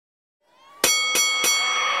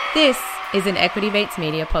This is an Equity Mates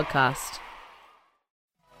Media podcast.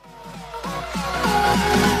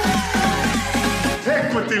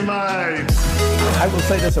 Equity Mates! I will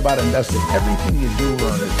say this about investing. Everything you do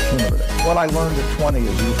learn is cumulative. What I learned at 20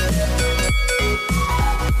 is useful.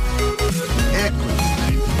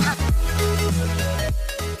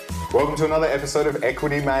 Welcome to another episode of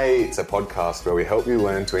Equity Mates, a podcast where we help you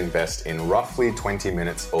learn to invest in roughly 20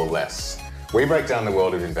 minutes or less. We break down the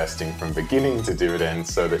world of investing from beginning to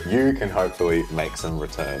dividends so that you can hopefully make some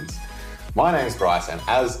returns. My name's Bryce, and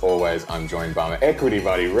as always, I'm joined by my equity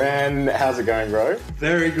buddy, Ren. How's it going, bro?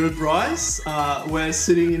 Very good, Bryce. We're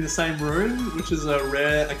sitting in the same room, which is a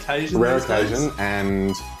rare occasion. Rare occasion,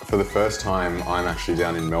 and for the first time, I'm actually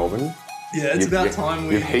down in Melbourne. Yeah, it's about time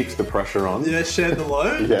we... You've heaped the pressure on. Yeah, shared the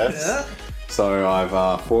load. Yes. Yeah. So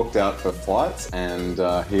I've forked out for flights, and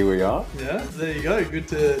here we are. Yeah, there you go. Good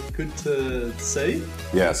to see.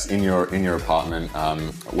 Yes, in your apartment.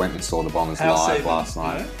 Went and saw the Bombers House live even, last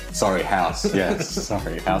night. yeah. Sorry, house. Yes,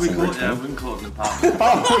 sorry, house in Richmond. wouldn't call it an apartment.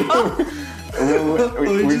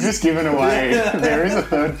 We've just given away. Yeah. There is a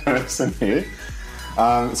third person here.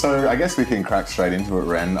 So I guess we can crack straight into it,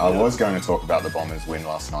 Ren. I was going to talk about the Bombers' win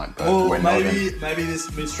last night, but Well, we're not. maybe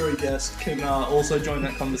this mystery guest can also join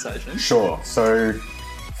that conversation. Sure. So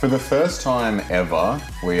for the first time ever,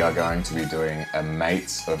 we are going to be doing a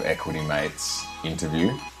Mates of Equity Mates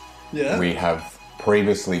interview. Yeah. We have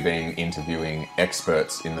previously been interviewing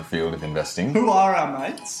experts in the field of investing. Who are our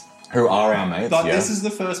mates? Who are our mates, But yeah. this is the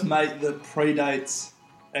first mate that predates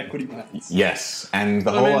Equity Mates. Yes, and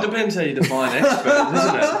the I whole... mean, it depends how you define expert,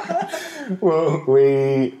 doesn't it? Well,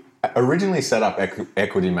 we originally set up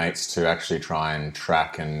Equity Mates to actually try and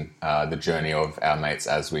track the journey of our mates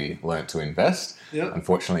as we learnt to invest. Yep.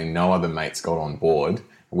 Unfortunately, no other mates got on board.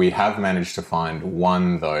 We have managed to find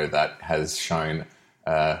one, though, that has shown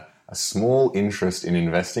a small interest in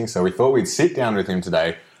investing. So we thought we'd sit down with him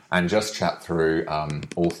today and just chat through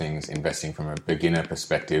all things investing from a beginner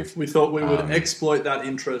perspective. We thought we would exploit that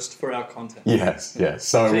interest for our content. Yes.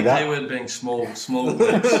 So The without... keyword being small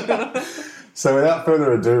words. So without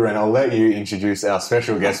further ado, Ren, I'll let you introduce our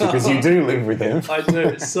special guest because you do live with him. I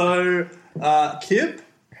do. So, Kip,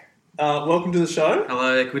 welcome to the show.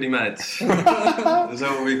 Hello, Equity Mates. Is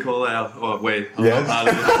that what we call I'm Yes. not part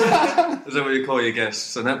of it. Is that what you call your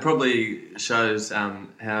guests? And that probably shows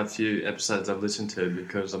how few episodes I've listened to,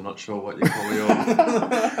 because I'm not sure what you call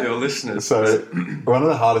your listeners. So one of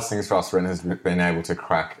the hardest things for us, Ren, has been able to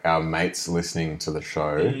crack our mates listening to the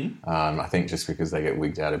show. Mm-hmm. I think just because they get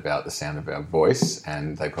wigged out about the sound of our voice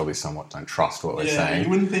and they probably somewhat don't trust what we're saying. You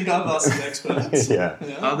wouldn't think of us as experts. Yeah.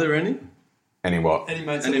 Are there any? Any what? Any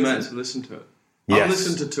mates? Any that mates listen? who listen to it? Yes. I've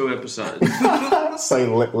listened to 2 episodes.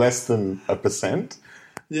 So less than 1%?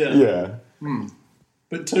 Yeah. Yeah.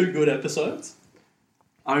 But 2 good episodes.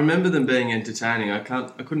 I remember them being entertaining. I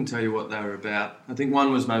couldn't tell you what they were about. I think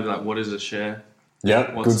one was maybe like, what is a share?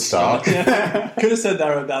 Yep, What's good the start. stock? Could have said they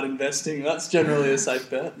were about investing. That's generally a safe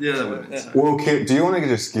bet. Yeah, that would be Yeah. Well, Kit, do you want to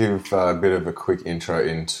just give a bit of a quick intro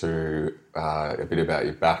into a bit about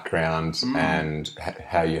your background and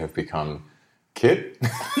how you have become Kit?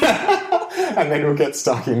 And then we'll get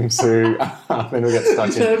stuck into... You don't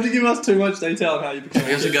have to give us too much detail on how you became. I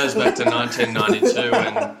guess it goes back to 1992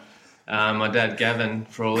 when my dad, Gavin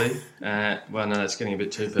Frawley, well, no, that's getting a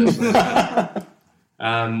bit too personal.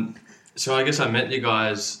 So I guess I met you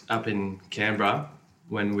guys up in Canberra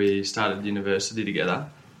when we started university together.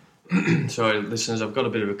 Sorry, listeners, I've got a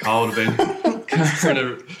bit of a cold. I've been carrying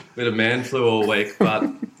a bit of man flu all week, but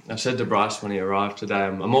I said to Bryce when he arrived today,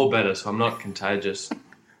 I'm all better, so I'm not contagious.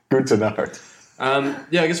 Good to know.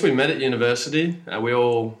 Yeah, I guess we met at university. We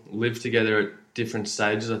all lived together at different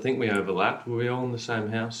stages. I think we overlapped. Were we all in the same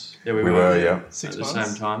house? Yeah, we were, yeah. 6 At the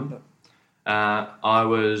months. same time. I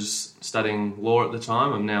was studying law at the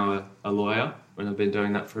time. I'm now a lawyer, and I've been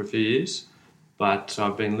doing that for a few years. But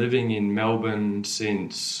I've been living in Melbourne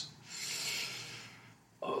since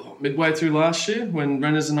midway through last year when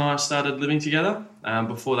Renners and I started living together.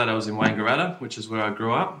 Before that, I was in Wangaratta, which is where I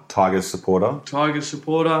grew up. Tigers supporter, Tigers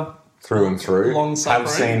supporter. through and through. Long suffering.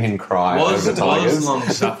 Have seen him cry over Tigers. Was long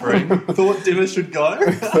suffering. Thought dinner should go.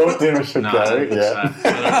 Thought dinner should No, go, I don't think yeah. so.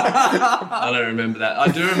 I don't remember that. I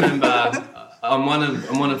do remember. I'm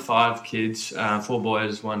one of 5 kids, 4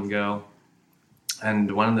 boys, 1 girl,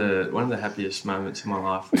 and one of the happiest moments in my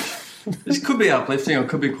life, which this could be uplifting or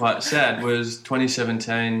could be quite sad, was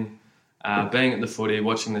 2017. Being at the footy,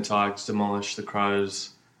 watching the Tigers demolish the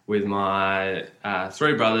Crows with my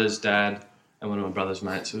 3 brothers, dad, and one of my brother's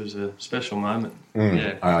mates. It was a special moment.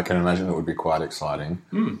 Yeah. I can imagine it would be quite exciting.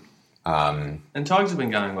 And Tigers have been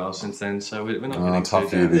going well since then, so we're not getting Tough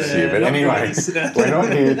too year down. this year. But anyway, we're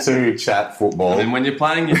not here to chat football. I mean, when you're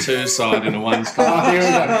playing your two side in a ones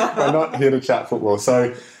competition, We're not here to chat football.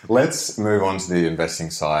 So let's move on to the investing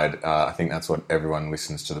side. I think that's what everyone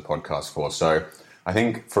listens to the podcast for. So I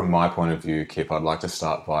think from my point of view, Kip, I'd like to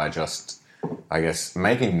start by just, I guess,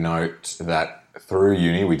 making note that through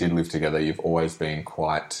uni, we did live together. You've always been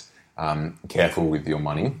quite careful with your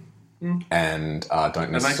money. And don't necessarily...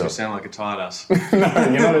 That makes me sound like a tight ass. No,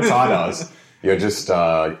 you're not a tight ass. You're just,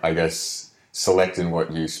 I guess, selecting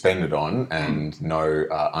what you spend it on and no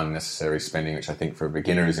unnecessary spending, which I think for a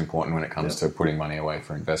beginner is important when it comes to putting money away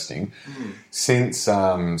for investing. Since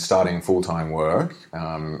starting full-time work,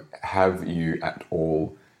 have you at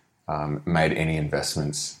all made any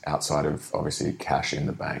investments outside of, obviously, cash in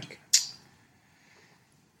the bank?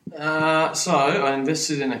 So I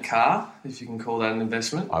invested in a car, if you can call that an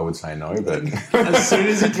investment. I would say no, but... As soon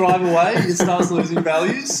as you drive away, it starts losing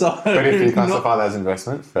value. So, But if you classify that as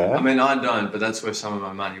investment, fair. I mean, I don't, but that's where some of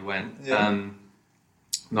my money went. Yeah.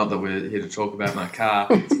 Not that we're here to talk about my car.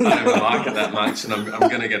 I don't really like it that much, and I'm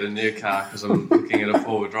going to get a new car because I'm looking at a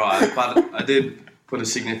four-wheel drive. But I did put a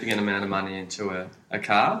significant amount of money into a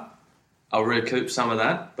car. I'll recoup some of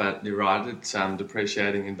that, but you're right, it's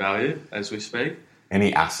depreciating in value as we speak.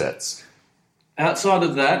 Any assets? Outside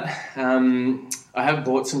of that, I have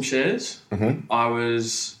bought some shares. Mm-hmm.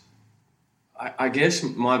 I guess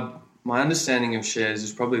my understanding of shares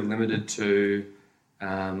is probably limited to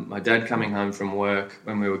my dad coming home from work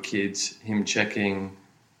when we were kids, him checking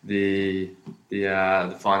the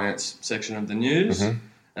finance section of the news, and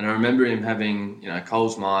I remember him having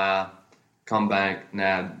Coles Myer, CommBank,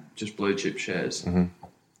 NAB, just blue chip shares.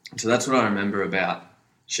 So that's what I remember about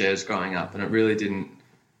shares growing up, and it really didn't,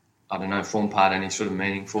 form part of any sort of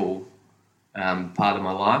meaningful part of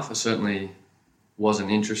my life. I certainly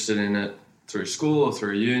wasn't interested in it through school or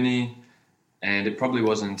through uni, and it probably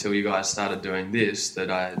wasn't until you guys started doing this that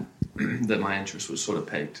that my interest was sort of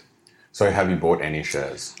peaked. So have you bought any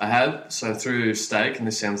shares? I have. So through Stake, and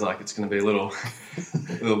this sounds like it's going to be a little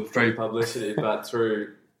free publicity, but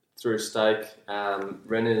through Stake,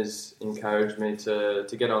 Renner's encouraged me to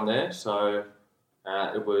get on there. So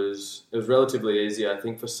it was relatively easy, I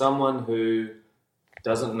think, for someone who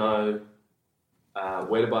doesn't know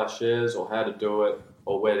where to buy shares or how to do it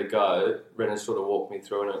or where to go. Renner sort of walked me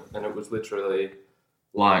through it, and it was literally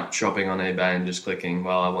like shopping on eBay and just clicking,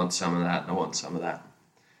 well, I want some of that and I want some of that.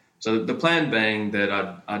 So the plan being that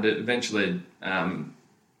I'd eventually,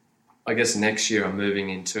 I guess next year I'm moving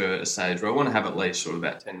into a stage where I want to have at least sort of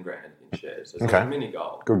about 10 grand in shares. It's like a mini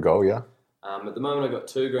goal. Good goal, yeah. At the moment I've got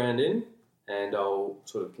 2 grand in, and I'll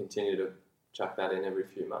sort of continue to chuck that in every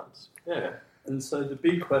few months. Yeah. And so the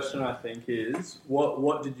big question, I think, is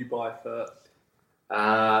what did you buy first?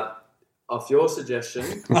 Off your suggestion,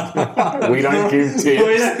 We don't give tips.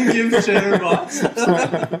 We don't give share advice.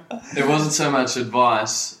 it wasn't so much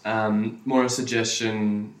advice, more a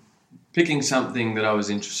suggestion, picking something that I was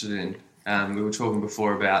interested in. We were talking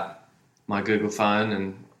before about my Google phone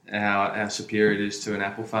and how superior it is to an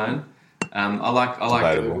Apple phone. I like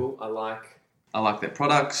Google. I like their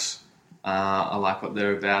products. I like what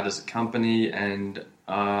they're about as a company, and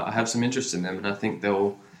I have some interest in them, and I think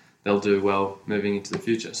they'll do well moving into the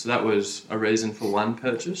future. So that was a reason for one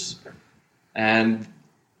purchase. And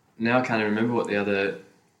now I can't even remember what the other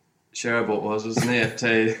share I bought was. It was an EFT.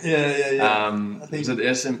 Yeah. I think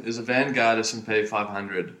it was a Vanguard S&P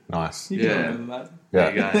 500. Nice. You can remember that.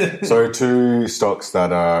 Yeah. There you go. So 2 stocks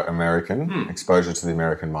that are American, exposure to the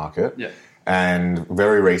American market. Yeah. And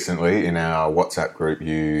very recently in our WhatsApp group,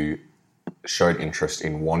 you showed interest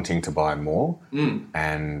in wanting to buy more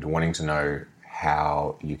and wanting to know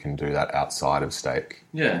how you can do that outside of Stake.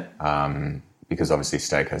 Yeah. Because obviously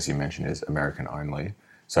Stake, as you mentioned, is American only.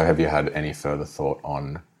 So have you had any further thought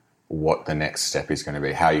on what the next step is going to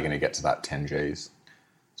be? How are you going to get to that 10 Gs?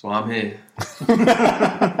 That's why I'm here.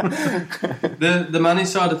 The money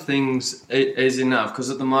side of things is enough, because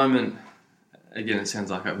at the moment, again, it sounds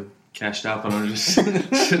like I'm cashed up and I'm just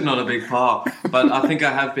sitting on a big pile. But I think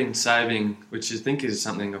I have been saving, which I think is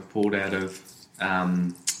something I've pulled out of...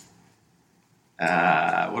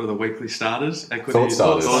 what are the weekly starters? Equity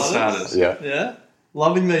Thought starters. Yeah.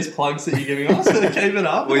 Loving these plugs that you're giving us. Keep it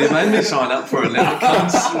up. Well, you made me sign up for it now.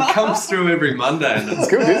 It comes through every Monday, and it's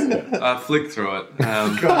Good, isn't it? I flick through it.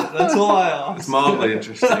 That's all I ask. It's mildly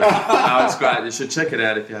interesting. No, it's great. You should check it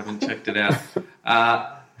out if you haven't checked it out.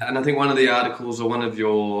 And I think one of the articles or one of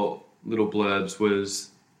your little blurbs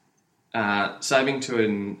was saving to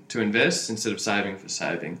invest instead of saving for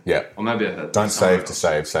saving. Yeah. Or maybe I heard Don't save to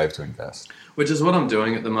save, save to invest. Which is what I'm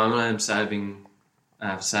doing at the moment. I am saving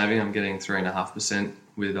For saving, I'm getting 3.5%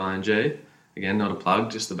 with ING. Again, not a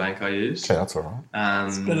plug, just the bank I use. Okay, that's all right.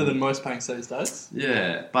 It's better than most banks these days.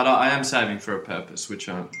 Yeah, but I am saving for a purpose, which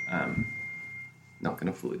I'm not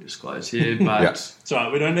going to fully disclose here. But It's all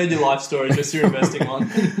right. We don't need your life story, just your investing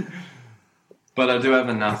one. But I do have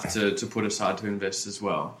enough to put aside to invest as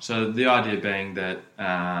well. So the idea being that,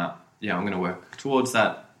 I'm going to work towards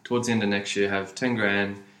that, towards the end of next year, have 10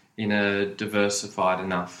 grand in a diversified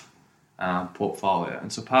enough portfolio.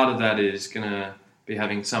 And so part of that is going to be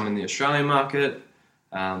having some in the Australian market,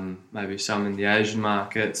 maybe some in the Asian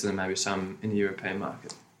markets, and maybe some in the European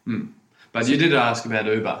market. But you did ask about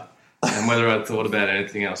Uber and whether I'd thought about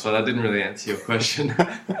anything else. So that didn't really answer your question.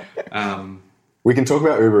 We can talk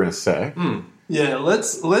about Uber in a sec. Yeah,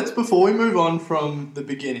 let's before we move on from the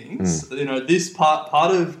beginnings, this part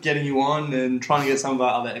of getting you on and trying to get some of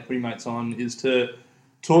our other equity mates on is to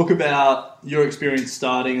talk about your experience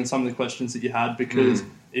starting and some of the questions that you had, because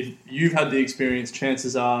if you've had the experience,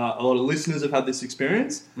 chances are a lot of listeners have had this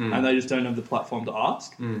experience and they just don't have the platform to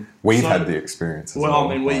ask. We've had the experience as well.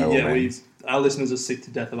 I mean, our listeners are sick to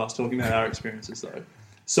death of us talking about our experiences though.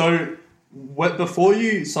 So before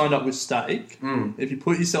you signed up with Stake, if you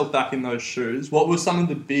put yourself back in those shoes, what were some of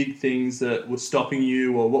the big things that were stopping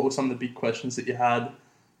you, or what were some of the big questions that you had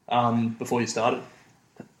before you started?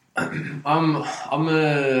 I'm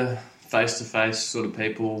a face-to-face sort of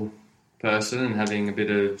people person, and having a bit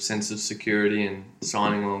of sense of security and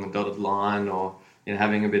signing along a dotted line, or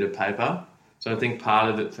having a bit of paper. So I think part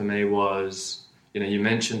of it for me was, you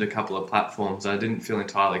mentioned a couple of platforms. I didn't feel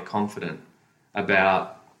entirely confident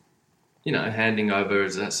about handing over,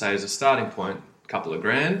 as a starting point, a couple of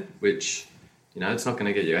grand, which, it's not going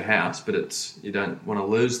to get you a house, but you don't want to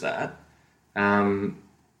lose that. Not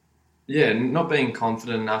being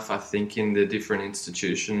confident enough, I think, in the different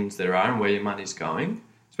institutions there are and where your money's going,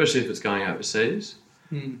 especially if it's going overseas.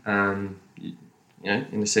 In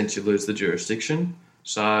a sense, you lose the jurisdiction.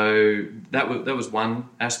 So that was one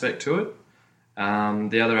aspect to it.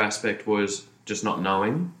 The other aspect was just not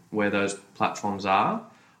knowing where those platforms are.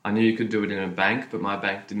 I knew you could do it in a bank, but my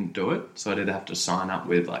bank didn't do it, so I did have to sign up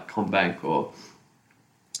with like CommBank or,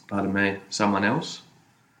 someone else.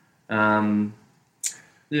 What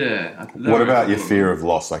about your fear of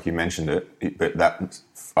loss? Like you mentioned it, but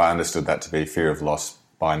I understood that to be fear of loss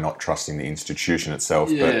by not trusting the institution itself.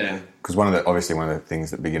 Yeah. Because one of the things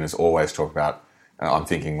that beginners always talk about, I'm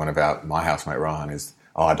thinking one about my housemate Rohan, is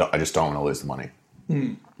I just don't want to lose the money.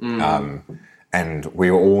 And we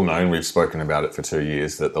all know, and we've spoken about it for 2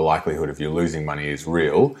 years, that the likelihood of you losing money is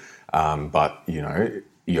real, but,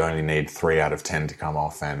 you only need 3 out of 10 to come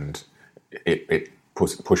off, and it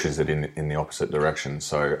pushes it in the opposite direction.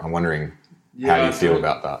 So I'm wondering how you feel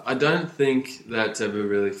about that. I don't think that's ever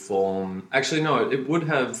really formed. Actually, no, it would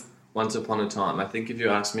have once upon a time. I think if you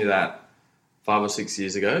asked me that 5 or 6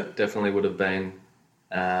 years ago, definitely would have been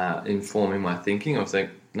informing my thinking. I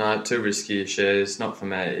think, no, too risky shares, not for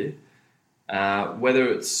me.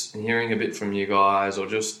 Whether it's hearing a bit from you guys or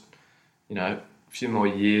just, a few more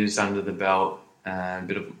years under the belt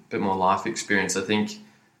and a bit more life experience, I think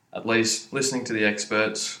at least listening to the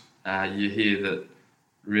experts, you hear that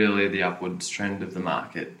really the upwards trend of the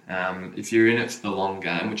market. If you're in it for the long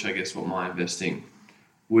game, which I guess what my investing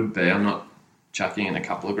would be, I'm not chucking in a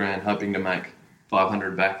couple of grand hoping to make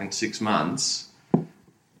 500 back in 6 months.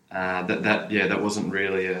 That wasn't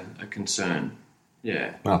really a concern.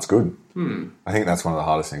 Yeah. That's good. I think that's one of the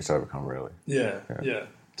hardest things to overcome, really. Yeah.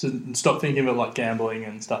 To stop thinking about like gambling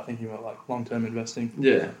and start thinking about like long-term investing.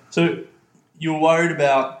 Yeah. So you're worried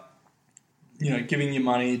about, giving your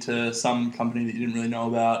money to some company that you didn't really know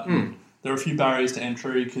about. There are a few barriers to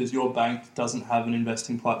entry because your bank doesn't have an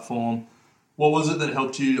investing platform. What was it that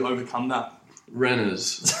helped you overcome that?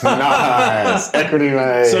 Renters. Nice. Equity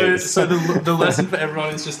mates. So the lesson for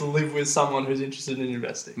everyone is just to live with someone who's interested in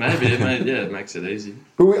investing. Maybe it makes it easy.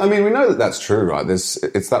 But we know that that's true, right?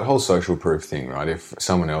 It's that whole social proof thing, right? If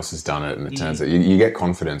someone else has done it and it turns out you get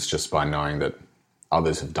confidence just by knowing that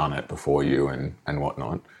others have done it before you and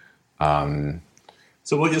whatnot.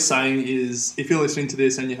 So what you're saying is, if you're listening to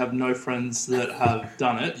this and you have no friends that have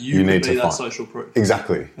done it, you need to be that social proof.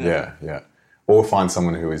 Exactly. Yeah. Or find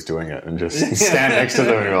someone who is doing it and just stand next to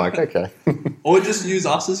them and you're like, okay. Or just use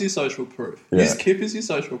us as your social proof. Yeah. Use Kip as your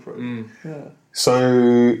social proof. Yeah.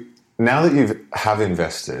 So now that you have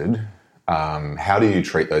invested, how do you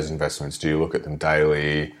treat those investments? Do you look at them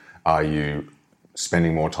daily? Are you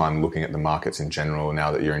spending more time looking at the markets in general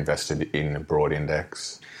now that you're invested in a broad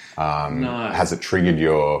index? No. Has it triggered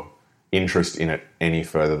your interest in it any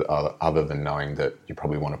further other than knowing that you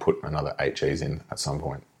probably want to put another HEs in at some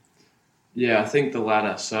point? Yeah, I think the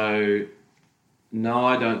latter. So No,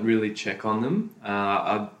 I don't really check on them.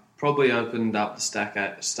 I've probably opened up the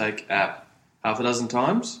Stake app half a dozen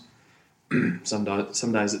times. Some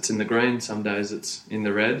days it's in the green, some days it's in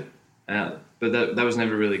the red. But that was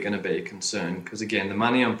never really going to be a concern because, again, the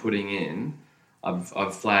money I'm putting in,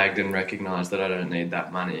 I've flagged and recognised that I don't need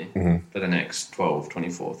that money for the next 12,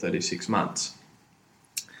 24, 36 months.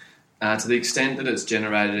 To the extent that it's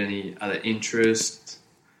generated any other interest,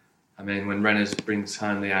 I mean, when Renners brings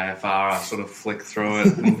home the AFR, I sort of flick through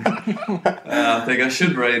it and I think I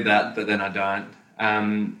should read that, but then I don't.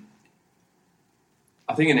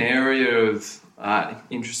 I think an area of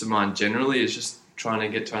interest of mine generally is just trying to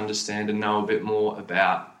get to understand and know a bit more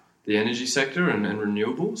about the energy sector and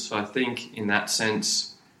renewables. So I think in that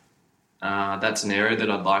sense, that's an area that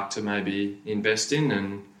I'd like to maybe invest in.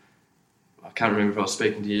 And I can't remember if I was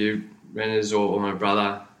speaking to you, Renners, or my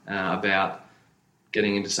brother about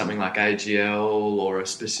getting into something like AGL or a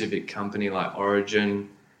specific company like Origin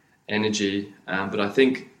Energy. But I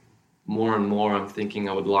think more and more I'm thinking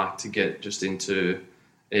I would like to get just into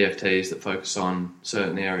EFTs that focus on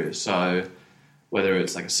certain areas. So whether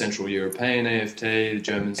it's like a Central European EFT, the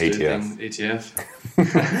Germans do things,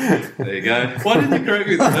 ETF. There you go. Why didn't you correct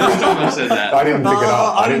me the first time I said that? I didn't pick it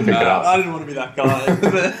up. I didn't pick it up. I didn't want to be that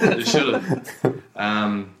guy. You should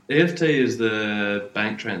have. EFT is the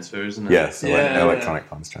bank transfer, isn't it? Yes, electronic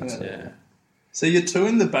funds transfer. Yeah. So you're two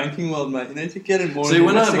in the banking world, mate. You need to get in more. See,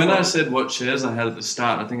 when I said what shares I had at the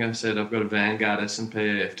start, I think I said I've got a Vanguard S&P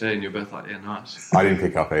EFT, and you're both like, yeah, nice. I didn't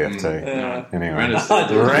pick up EFT. Yeah. Anyway. Renners.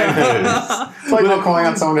 It's like not calling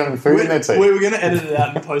out someone having food in their tea. We were going to edit it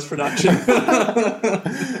out in post-production.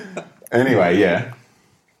 Anyway, yeah.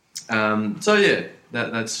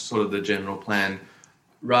 That's sort of the general plan.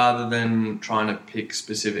 Rather than trying to pick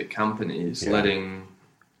specific companies, letting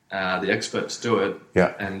the experts do it,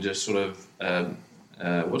 and just sort of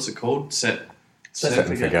what's it called? Set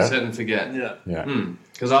and forget. Yeah.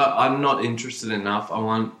 Because I'm not interested enough. I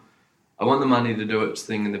want the money to do its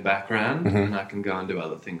thing in the background, and I can go and do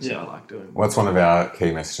other things that I like doing. What's one of our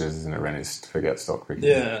key messages, isn't it, Ren, is to forget stock picking?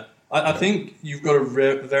 Yeah. I think you've got a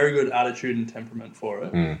very good attitude and temperament for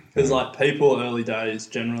it. Because like people early days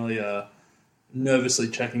generally are nervously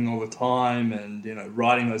checking all the time and,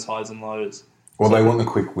 riding those highs and lows. Well, they want the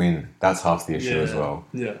quick win. That's half the issue as well.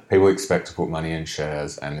 Yeah. People expect to put money in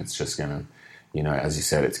shares and it's just going to, as you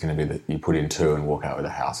said, it's going to be that you put in 2 and walk out with a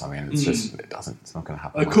house. I mean, it's it's not going to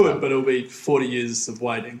happen. It could, but it'll be 40 years of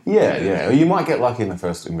waiting. Yeah. You might get lucky in the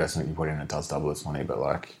first investment you put in, it does double its money, but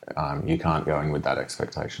you can't go in with that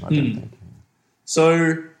expectation, I don't think.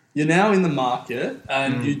 So you're now in the market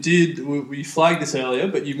and we flagged this earlier,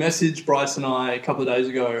 but you messaged Bryce and I a couple of days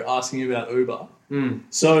ago asking about Uber.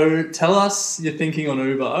 So tell us your thinking on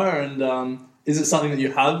Uber and is it something that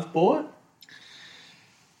you have bought?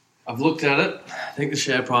 I've looked at it. I think the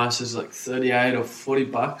share price is like $38 or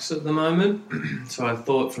 $40 at the moment. So I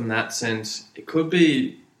thought from that sense, it could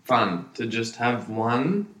be fun to just have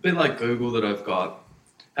one, a bit like Google that I've got,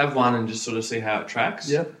 have one and just sort of see how it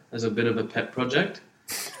tracks as a bit of a pet project.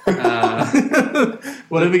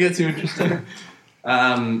 Whatever gets you interested.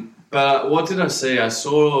 But what did I see? I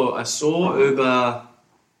saw Uber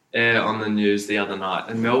Air on the news the other night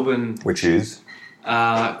in Melbourne. Which is?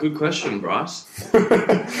 Good question, Bryce.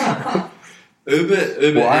 Uber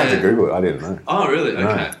Well, I had Air. to Google it. I didn't know. Oh, really? No.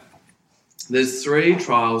 Okay. There's 3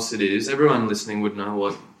 trial cities. Everyone listening would know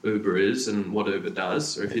what Uber is and what Uber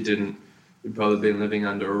does. Or if you didn't, you'd probably been living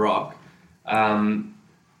under a rock.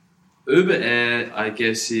 Uber Air, I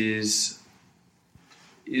guess, is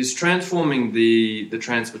transforming the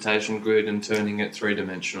transportation grid and turning it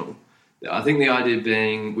 3-dimensional. I think the idea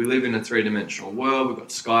being we live in a 3-dimensional world. We've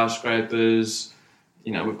got skyscrapers,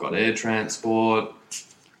 we've got air transport.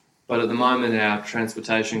 But at the moment, our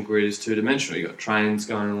transportation grid is 2-dimensional. You've got trains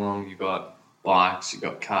going along, you've got bikes, you've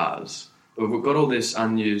got cars. But we've got all this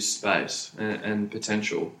unused space and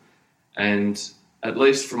potential. And at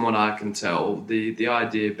least from what I can tell, the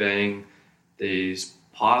idea being these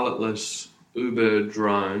pilotless Uber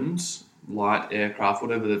drones, light aircraft,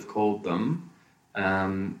 whatever they've called them.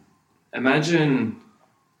 Imagine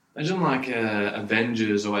like a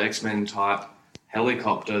Avengers or X-Men type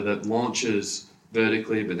helicopter that launches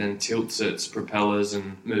vertically but then tilts its propellers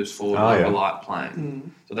and moves forward like a light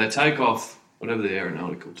plane. So they take off, whatever the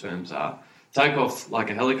aeronautical terms are, take off like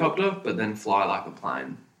a helicopter but then fly like a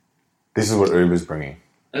plane. This is what Uber's bringing.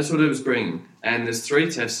 That's what Uber's bringing. And there's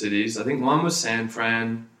 3 test cities. I think one was San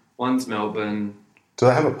Fran, one's Melbourne. Do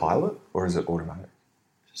they have a pilot or is it automatic?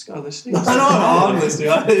 Just go listening. No, I'm listening.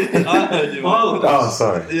 I heard you. Oh,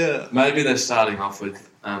 sorry. Yeah. Maybe they're starting off with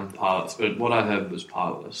pilots, but what I heard was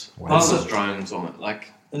pilotless. Wow. Pilotless drones on it.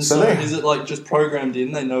 Like, And So so, they- is it like just programmed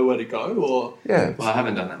in? They know where to go, or Yeah. Well, I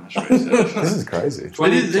haven't done that much research. This is crazy.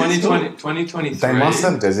 2023. They must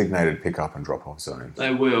have designated pick-up and drop-off zones.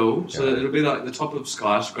 They will. So Yeah. it'll be like the top of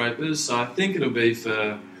skyscrapers. So I think it'll be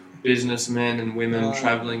for businessmen and women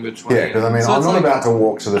travelling between. Yeah, because I mean, So I'm it's not like- about to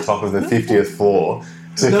walk to the top of the 50th floor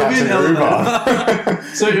to There'll catch be an an Uber.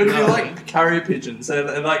 so it'll be like carrier pigeons. So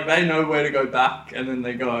like they know where to go back, and then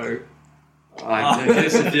they go. I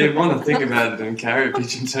guess if you want to think about it in carrier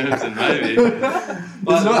pigeon terms, then maybe. But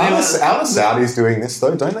There's no- Are the Saudis doing this,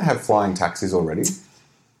 though? Don't they have flying taxis already? In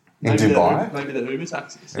Maybe Dubai? Maybe they're Uber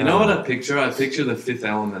taxis. you know what I picture? I picture The Fifth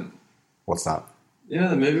Element. What's that? You know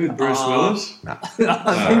the movie with Bruce Willis? No.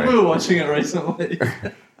 I think we were watching it recently.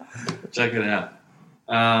 Check it out.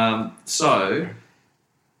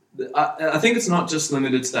 I think it's not just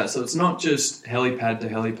limited to that. So it's not just helipad to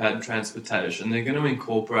helipad transportation. They're going to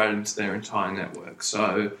incorporate it into their entire network.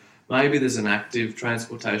 So maybe there's an active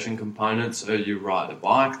transportation component. So you ride a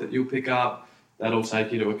bike that you'll pick up. That'll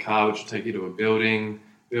take you to a car, which will take you to a building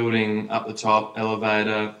up the top,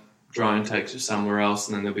 elevator, drone takes you somewhere else,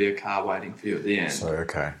 and then there'll be a car waiting for you at the end. So,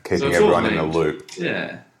 okay. Keeping it's all everyone in a linked. loop.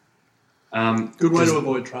 Yeah. Good way to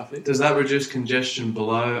avoid traffic. Does that reduce congestion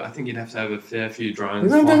below? I think you'd have to have a fair few drones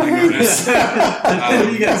flying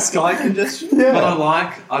around. You get sky congestion. But I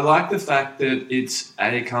like the fact that it's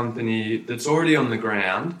a company that's already on the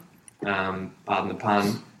ground, pardon the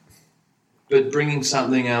pun, but bringing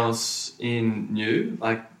something else in new.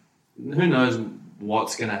 Like, who knows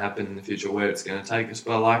what's going to happen in the future, where it's going to take us,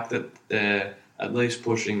 but I like that they're at least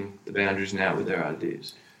pushing the boundaries now with their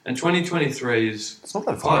ideas. And 2023 is It's not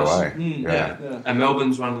that far close. away. Yeah. Yeah. And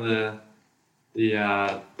Melbourne's one of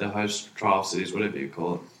the host trial cities, whatever you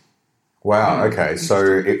call it. Wow, okay. So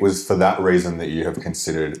it was for that reason that you have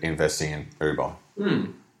considered investing in Uber.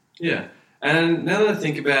 Yeah. And now that I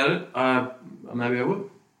think about it, maybe I would.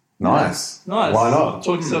 Nice. Nice. Why not?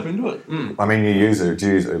 Talk yourself into it. I mean, do you use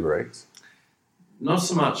Uber Eats? Not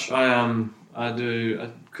so much. I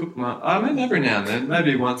cook every now and then,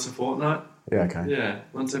 maybe once a fortnight. Yeah, okay. Yeah,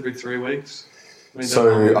 once every 3 weeks. I mean, So,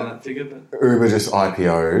 don't hold me to that figure, but Uber just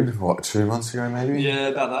IPO'd, 2 months ago maybe? Yeah,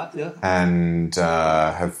 about that. Yeah. And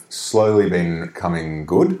have slowly been coming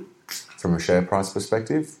good from a share price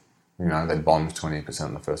perspective. You know, they bombed 20%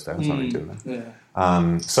 in the first day or something, didn't they?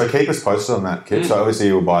 Yeah. So keep us posted on that, Kip. So obviously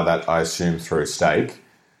you'll buy that, I assume, through Stake.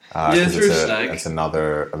 Yeah, 'cause through Stake. It's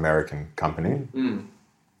another American company.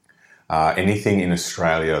 Anything in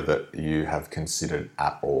Australia that you have considered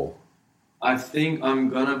at all? I think I'm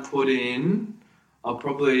going to put in...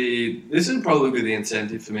 This would probably be the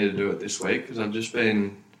incentive for me to do it this week, because I've just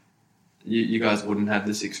been... You guys wouldn't have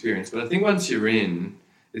this experience, but I think once you're in,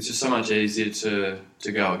 it's just so much easier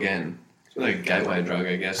to go again. It's like a gateway drug,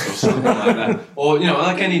 I guess, or something like that. Or,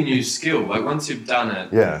 like any new skill, like once you've done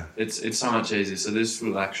it, Yeah. it's so much easier. So this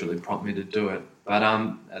will actually prompt me to do it. But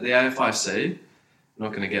at the AFIC, I'm not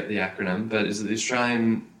going to get the acronym, but is it the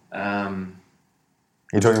Australian...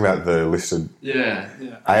 You're talking about the listed yeah.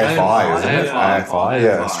 AFI, isn't it? AFI.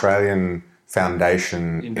 Yeah, Australian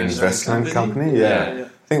Foundation Investment Company. Yeah. Yeah.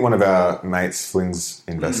 I think one of our mates, Flynn's,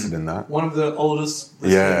 invested in that. One of the oldest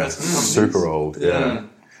listed Yeah, investment companies. super old. Yeah.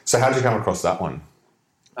 So how'd you come across that one?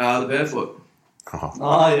 The Barefoot.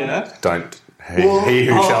 Oh, yeah. Don't. He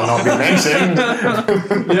who shall not be mentioned.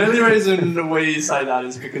 The only reason we say that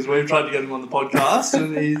is because we've tried to get him on the podcast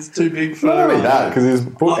and he's too big for... Not only that, because his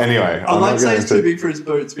book. Anyway, I'd like to say going he's too big for his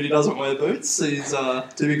boots, but he doesn't wear boots. He's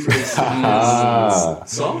too big for his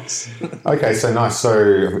socks. Okay, so nice.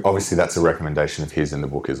 So obviously that's a recommendation of his in the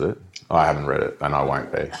book, is it? I haven't read it, and I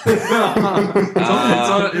won't be.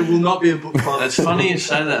 It will not be a book club. It's funny you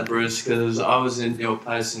say that, Bruce, because I was in your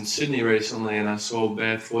place in Sydney recently and I saw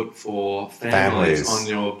Barefoot for families on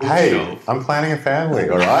your Hey, bookshelf. I'm planning a family,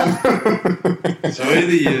 all right? So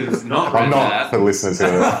either you've not read I'm not for that, listeners who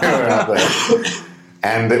are out there.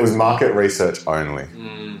 And it was market research only.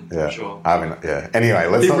 Yeah, sure. I haven't. Yeah. Anyway,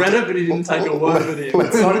 let's. He not, read it, but he didn't take a word of it.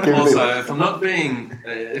 Let's not give also, it. if I'm not being,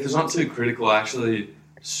 if it's not too critical, I actually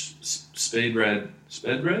speed read.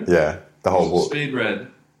 Yeah, the whole book. Speed read.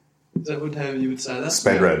 Is that how you would say that?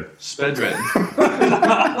 Sped read. Sped read.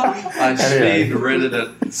 I speed read it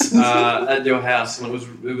at your house, and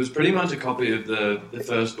it was pretty much a copy of the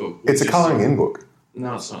first book. It's a colouring in book.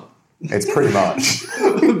 No, it's not. It's pretty much.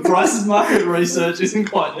 Bryce's market research isn't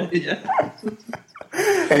quite there yet.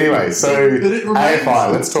 Anyway, so But it remains-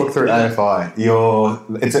 AFI. Let's talk through AFI.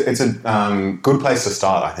 It's a good place to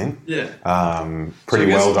start, I think. Yeah. Pretty So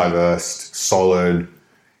I guess- well diverse, solid,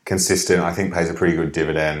 consistent. I think pays a pretty good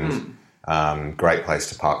dividend. Great place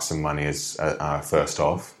to park some money as first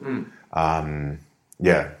off.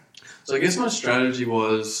 Yeah. So So I guess my strategy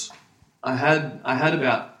was I had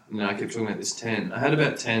about, I keep talking about this 10. I had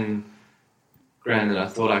about 10 grand that I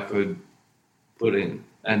thought I could put in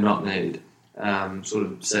and not need, sort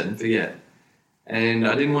of set and forget. And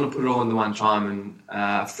I didn't want to put it all into one time. And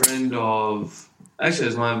a friend of, actually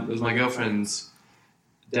it was my girlfriend's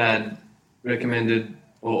dad recommended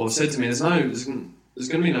or said to me, there's going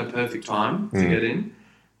to be no perfect time to get in.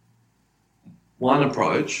 One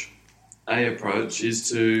approach is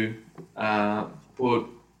to put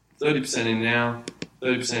 30% in now,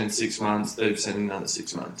 30% in 6 months, 30% in another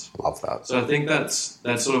 6 months. Love that. So I think that's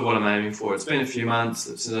sort of what I'm aiming for. It's been a few months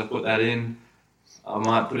since I put that in. I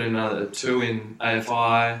might put in another 2 in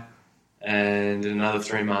AFI and in another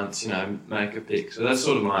 3 months, make a pick. So that's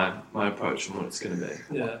sort of my approach and what it's going to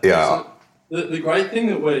be. Yeah. So the great thing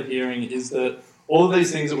that we're hearing is that all of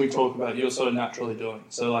these things that we talk about, you're sort of naturally doing.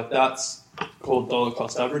 So like that's called dollar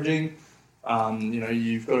cost averaging.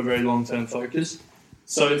 You've got a very long-term focus.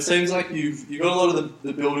 So it seems like you've got a lot of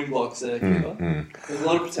the building blocks there, Kiva. There's a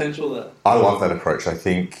lot of potential there. I love that approach. I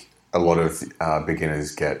think a lot of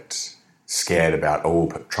beginners get scared about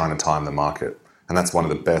trying to time the market. And that's one of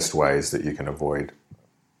the best ways that you can avoid,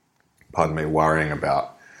 worrying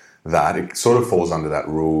about that. It sort of falls under that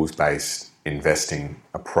rules-based investing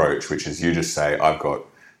approach, which is you just say, I've got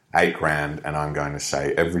 8 grand and I'm going to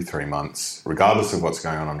say every 3 months, regardless of what's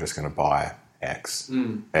going on, I'm just going to buy X.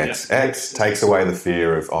 X takes away the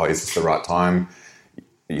fear of, is this the right time?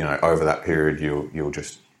 Over that period, you'll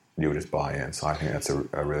just buy in. So I think that's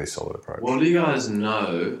a really solid approach. What do you guys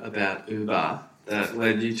know about Uber that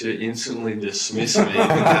led you to instantly dismiss me in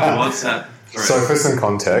that WhatsApp thread? So for some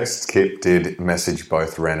context, Kip did message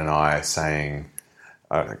both Ren and I saying,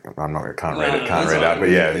 can't read it out,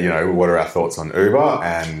 but what are our thoughts on Uber?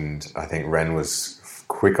 And I think Ren was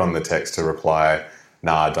quick on the text to reply,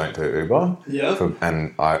 nah, don't do Uber. Yeah.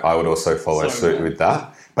 And I would also follow suit with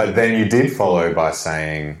that. But then you did follow by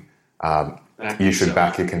saying you should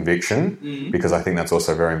back your conviction, because I think that's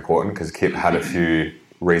also very important, because Kip had a few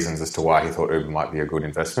reasons as to why he thought Uber might be a good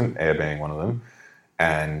investment, Air being one of them.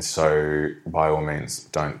 And so, by all means,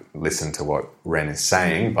 don't listen to what Ren is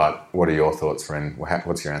saying, but what are your thoughts, Ren?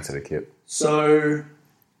 What's your answer to Kip? So,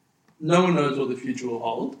 no one knows what the future will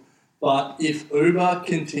hold, but if Uber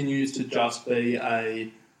continues to just be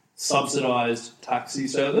a subsidised taxi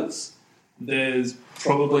service, there's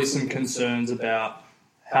probably some concerns about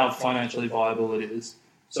how financially viable it is.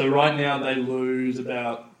 So right now they lose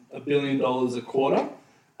about $1 billion a quarter.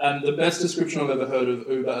 And the best description I've ever heard of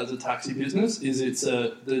Uber as a taxi business is it's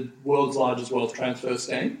the world's largest wealth transfer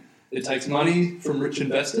scheme. It takes money from rich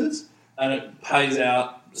investors and it pays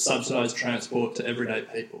out subsidised transport to everyday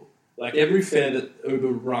people. Like every fare that Uber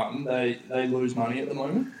run, they lose money at the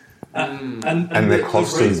moment. And the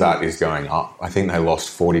cost of that is going up. I think they lost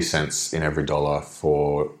 40 cents in every dollar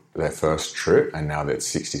for their first trip, and now that's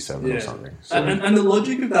 67 or something. So. And the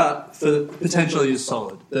logic of that potentially is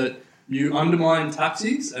solid, that you undermine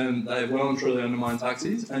taxis, and they well and truly undermine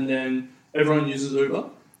taxis, and then everyone uses Uber,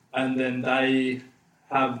 and then they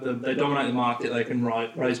dominate the market, they can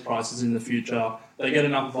raise prices in the future, they get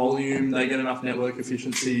enough volume, they get enough network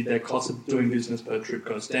efficiency, their cost of doing business per trip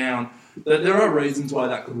goes down. There are reasons why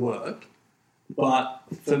that could work, but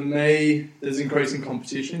for me, there's increasing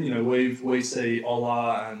competition. We see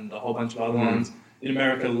Ola and a whole bunch of other ones. In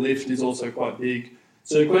America, Lyft is also quite big.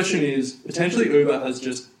 So the question is, potentially Uber has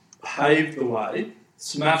just paved the way,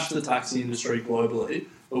 smashed the taxi industry globally,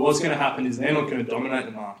 but what's going to happen is they're not going to dominate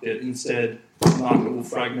the market. Instead, the market will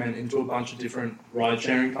fragment into a bunch of different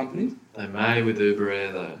ride-sharing companies. They may with Uber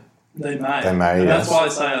Air, though. They may. And that's why I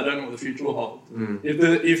say I don't know what the future will hold.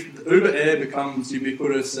 If Uber Air becomes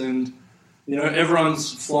ubiquitous and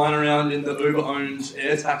everyone's flying around in the Uber-owned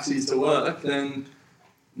air taxis to work, then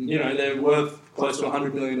they're worth close to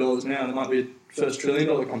 $100 billion now. They might be a first $1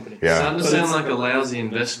 trillion company. Yeah. It's starting to sound like a lousy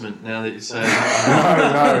investment now that you say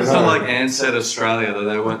that. No. It's not like Ansett Australia, that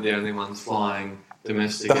they weren't the only ones flying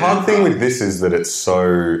domestic. The hard thing with this is that it's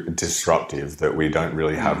so disruptive that we don't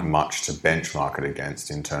really have much to benchmark it against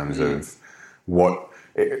in terms of what...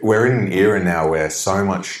 We're in an era now where so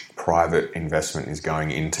much private investment is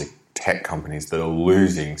going into tech companies that are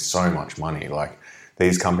losing so much money. Like,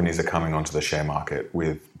 these companies are coming onto the share market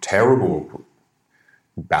with terrible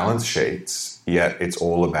balance sheets, yet it's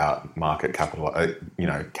all about market capital,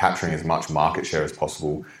 capturing as much market share as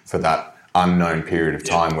possible for that unknown period of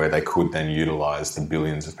time where they could then utilise the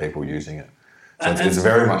billions of people using it. So it's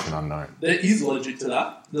very much an unknown. There is logic to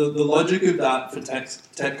that. The logic of that for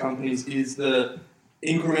tech companies is the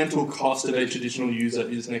incremental cost of each additional user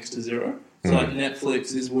is next to zero. So like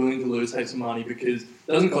Netflix is willing to lose heaps of money because it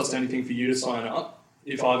doesn't cost anything for you to sign up.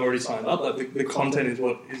 if I've already signed up, like the content is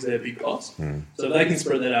what is their big cost. So if they can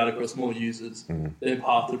spread that out across more users, their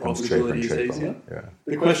path to profitability is easier. Yeah.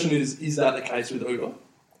 The question is that the case with Uber?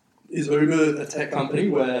 Is Uber a tech company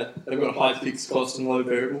where they've got a high fixed cost and low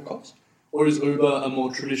variable cost? Or is Uber a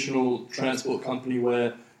more traditional transport company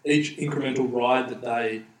where each incremental ride that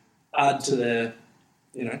they add to their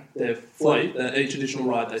fleet, each additional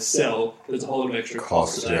ride they sell, there's a whole lot of extra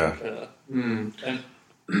costs that they incur? And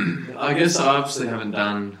I guess I obviously haven't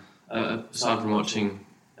done, aside from watching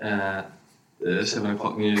the 7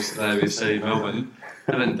 o'clock news at ABC Melbourne,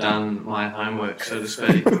 haven't done my homework, so to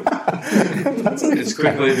speak. It's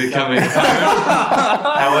quickly becoming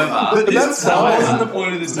However, that wasn't the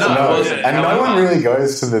point of this. No, it wasn't. And no one really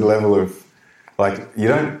goes to the level of, like, you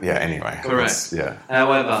don't, anyway. Correct. Yeah.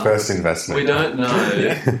 However, First investment. we don't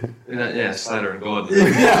know. Slater and Gordon.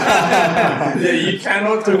 You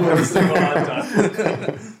cannot do worse than what I've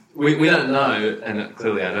done. We don't know, and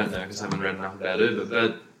clearly I don't know because I haven't read enough about Uber,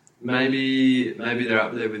 but maybe they're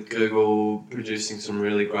up there with Google producing some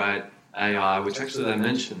really great AI, which actually they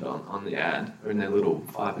mentioned on the ad, or in their little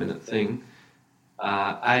 5-minute thing,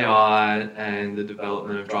 AI and the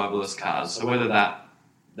development of driverless cars. So whether that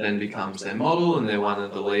then becomes their model and they're one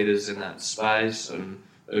of the leaders in that space and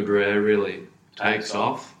Uber Air really takes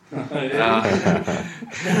off. That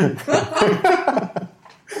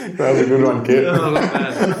was a good one, kid.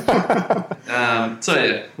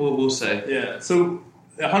 We'll see. Yeah, so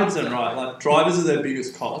 100% right. Like, drivers are their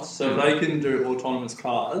biggest cost, so if they can do autonomous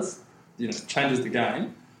cars, it changes the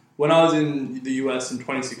game. When I was in the US in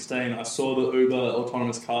 2016, I saw the Uber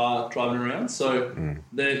autonomous car driving around. So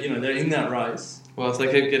they're in that race. Well, if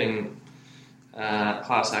they keep getting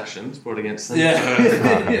class actions brought against them,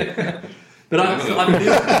 yeah. But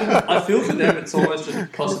I feel for them, it's almost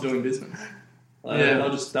just cost of doing business.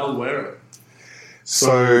 They'll wear it.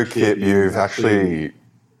 So, Kit, you've actually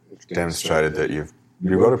demonstrated that you've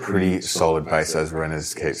got a pretty solid base, as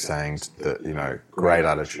Rennes keeps saying, that, great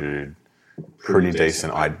attitude, pretty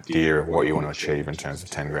decent idea of what you want to achieve in terms of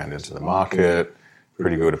 10 grand into the market,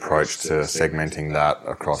 pretty good approach to segmenting that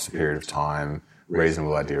across a period of time,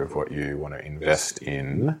 reasonable idea of what you want to invest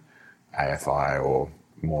in, AFI or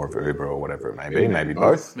more of Uber or whatever it may be, maybe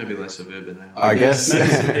both. Maybe less of Uber now. I guess.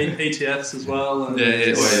 Maybe some ETFs as well. And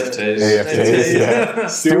EFTs. EFTs, yeah.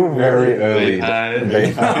 Still very early.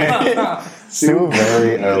 Still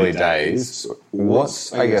very early days.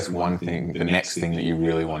 What's, I guess, the next thing that you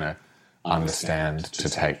really want to understand to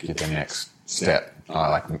take the next step?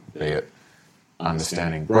 Be it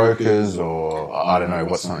understanding brokers or, I don't know,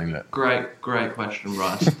 what's something that... Great question,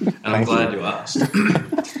 Bryce. And I'm glad you asked.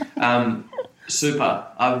 Super.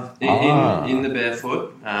 In the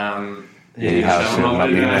Barefoot.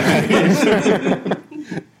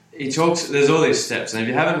 He talks. There's all these steps, and if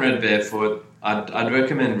you haven't read Barefoot, I'd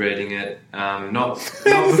recommend reading it.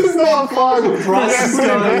 This is not fun. Bryce is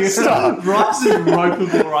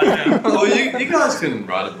ropeable right now. Well, you guys can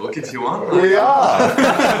write a book if you want. We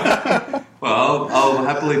are. Well, I'll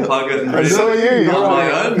happily plug it and read So are it you. on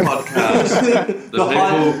my own podcast.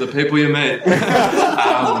 The people you meet.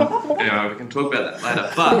 We can talk about that later.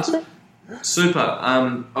 But super.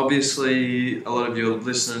 Obviously, a lot of your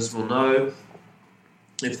listeners will know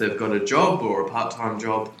if they've got a job or a part-time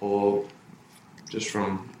job or just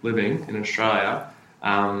from living in Australia.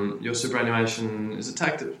 Your superannuation is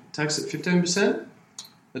taxed at 15%.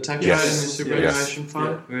 The tax rate in your superannuation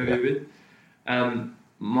fund, whoever you're with.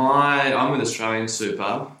 I'm with Australian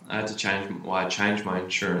Super. I had to change my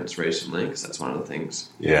insurance recently because that's one of the things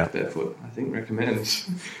Barefoot, I think, recommends.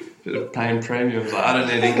 Bit of paying premiums. I don't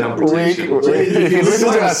need income protection. If you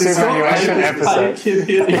listen to our superannuation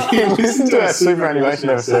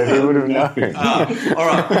episode, he would have known. All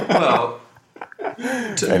right. Well,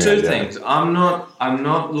 two things. I'm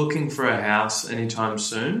not looking for a house anytime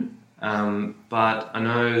soon. But I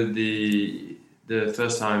know the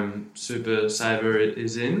first time Super Saver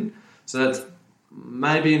is in, so that's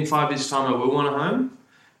maybe in 5 years' time I will want a home.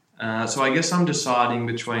 So I guess I'm deciding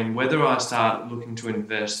between whether I start looking to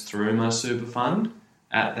invest through my super fund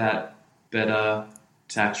at that better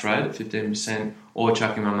tax rate at 15% or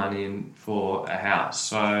chucking my money in for a house.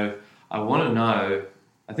 So I want to know,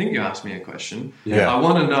 I think you asked me a question. Yeah. I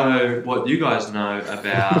want to know what you guys know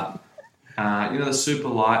about, the super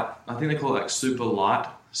light, I think they call it like super light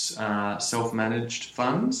self-managed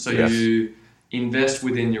funds. So you invest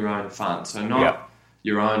within your own fund. So not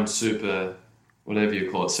your own super, whatever you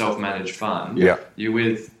call it, self-managed fund. Yeah. You're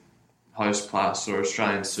with Host Plus or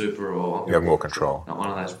Australian Super or You have more control. not one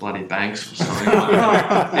of those bloody banks or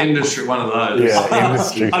something. Industry, one of those. Yeah,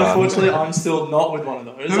 industry fund. Unfortunately, I'm still not with one of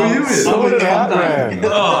those. Who are you with? I'm with Sort it out, Combank. man.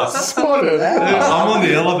 Oh, Sort it out. I'm on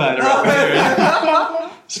the elevator up here.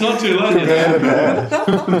 It's not too late yet. Anyway,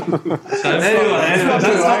 that's not the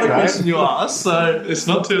right? question you asked. So It's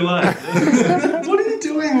not too late. What are you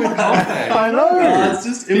doing with Combank? I know. it's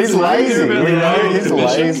just He's lazy. about We the know Royal he's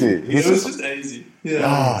Commission. lazy. It He's was just, just easy.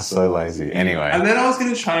 Yeah. so lazy. Anyway. And then I was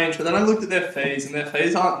going to change, but then I looked at their fees, and their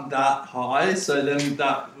fees aren't that high. So then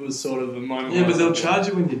that was sort of a moment. Yeah, where but I they'll was like, charge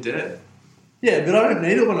you when you're dead. Yeah, but I don't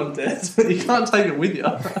need it when I'm dead. You can't take it with you.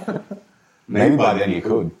 Maybe by then you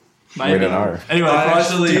could. Maybe. We don't know. Anyway, I Bryce,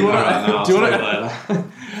 actually, do you want Alright, no, I'll to? Do you tell want you to?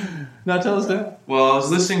 later. No, tell us now. Well, I was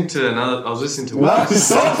listening to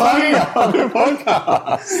Stop fucking up on the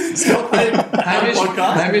podcast. Stop playing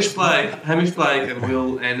podcast. Hamish Blake and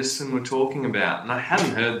Will Anderson were talking about, and I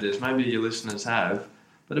hadn't heard this, maybe your listeners have,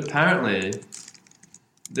 but apparently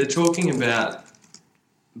they're talking about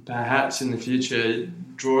perhaps in the future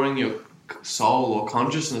drawing your soul or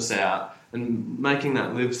consciousness out and making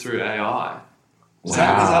that live through AI. Is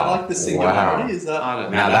that like the singularity? Wow. Is that? I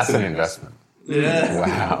don't know. Now that's an investment. Yeah.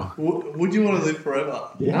 Wow. Would you want to live forever?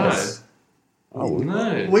 Yes.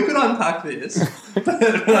 No. We could unpack this, but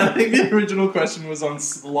I think the original question was on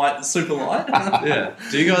super light. Yeah.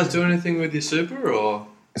 Do you guys do anything with your super or?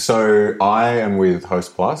 So I am with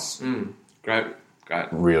Host Plus. Great.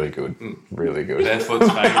 Really good. Really good. Barefoot's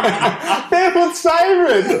favourite. Barefoot's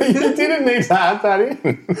favourite. You didn't need to add that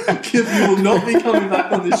in. You will not be coming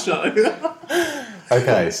back on this show.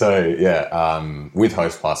 Okay, so yeah, with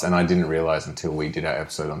Host Plus, and I didn't realise until we did our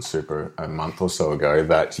episode on Super a month or so ago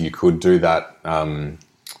that you could do that.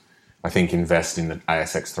 I think invest in the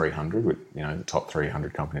ASX 300, with the top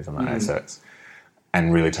 300 companies on the ASX,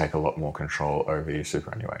 and really take a lot more control over your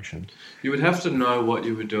superannuation. You would have to know what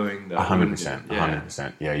you were doing though. 100%. Yeah.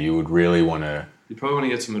 100%. Yeah, you would really want to. You'd probably want to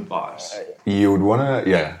get some advice. You would want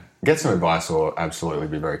to, get some advice or absolutely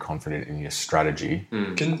be very confident in your strategy.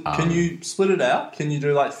 Can you split it out? Can you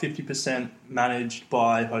do like 50% managed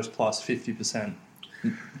by Host Plus, 50%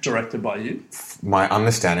 directed by you? My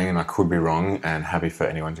understanding, and I could be wrong, and happy for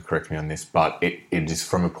anyone to correct me on this, but it is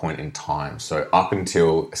from a point in time. So up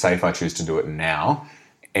until, say if I choose to do it now,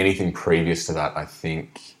 anything previous to that I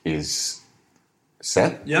think is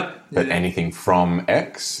set. Yep. But Yeah. anything from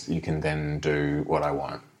X, you can then do what I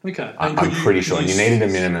want. Okay. I'm pretty sure you needed a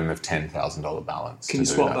minimum of $10,000 balance. Can to you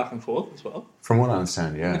do swap that. back and forth as well? From what I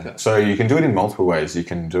understand, yeah. Okay. So you can do it in multiple ways. You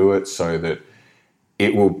can do it so that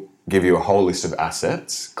it will give you a whole list of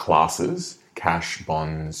assets, classes, cash,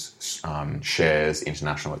 bonds, shares,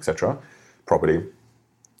 international, etc., property.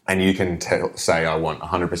 And you can say, I want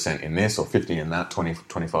 100% in this or 50 in that, 20,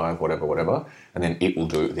 25, whatever. And then it will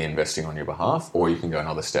do the investing on your behalf. Or you can go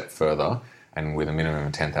another step further. And with a minimum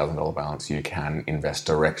of $10,000 balance, you can invest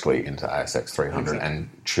directly into ASX 300 and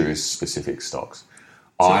choose specific stocks.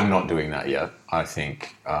 I'm not doing that yet. I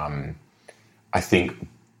think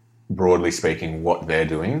broadly speaking, what they're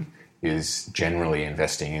doing is generally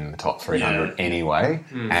investing in the top 300 anyway,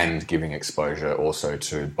 and giving exposure also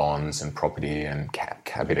to bonds and property and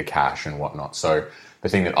a bit of cash and whatnot. So the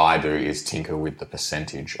thing that I do is tinker with the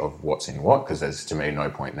percentage of what's in what, because there's, to me, no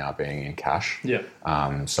point now being in cash. Yeah.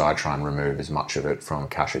 So I try and remove as much of it from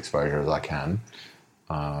cash exposure as I can.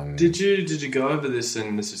 Did you go over this,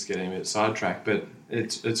 and this is getting a bit sidetracked, but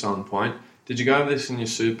it's on point. Did you go over this in your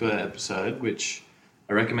super episode, which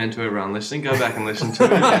I recommend to everyone listening? Go back and listen to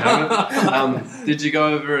it if you haven't. Did you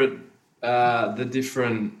go over the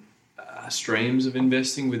different streams of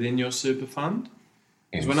investing within your super fund?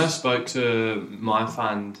 Because when I spoke to my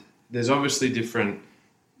fund, there's obviously different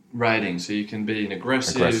ratings. So you can be an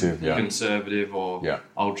aggressive conservative, or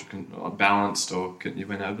ultra balanced, or you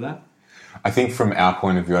went over that? I think from our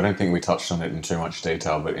point of view, I don't think we touched on it in too much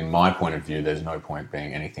detail, but in my point of view, there's no point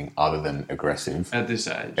being anything other than aggressive. At this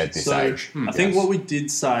age. I think what we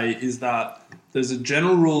did say is that there's a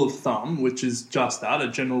general rule of thumb, which is just that, a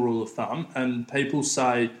general rule of thumb, and people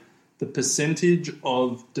say the percentage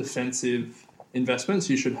of defensive investments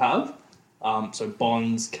you should have, so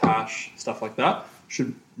bonds, cash, stuff like that,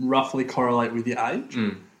 should roughly correlate with your age.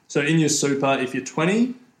 So in your super, if you're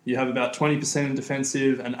 20, you have about 20% in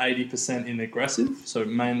defensive and 80% in aggressive, so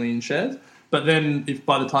mainly in shares. But then if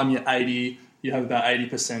by the time you're 80, you have about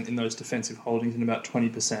 80% in those defensive holdings and about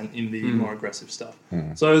 20% in the more aggressive stuff.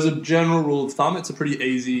 So as a general rule of thumb, it's a pretty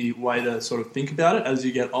easy way to sort of think about it. As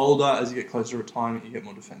you get older, as you get closer to retirement, you get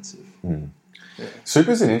more defensive.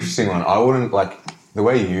 Super's an interesting one. I wouldn't, the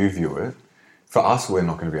way you view it, For us, we're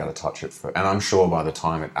not going to be able to touch it. And I'm sure by the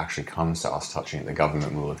time it actually comes to us touching it, the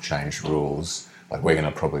government will have changed rules. Like, we're going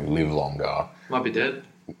to probably live longer. Might be dead.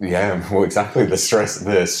 Yeah, well, exactly. The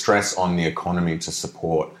stress on the economy to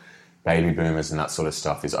support baby boomers and that sort of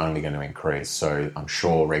stuff is only going to increase. So I'm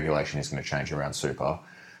sure regulation is going to change around super.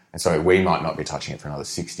 And so we might not be touching it for another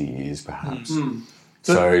 60 years, perhaps.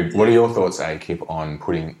 So what are your thoughts, Akip, on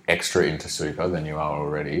putting extra into super than you are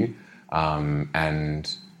already?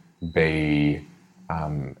 And B,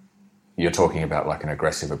 you're talking about like an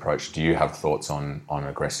aggressive approach. Do you have thoughts on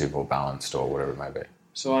aggressive or balanced or whatever it may be?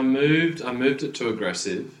 So I moved it to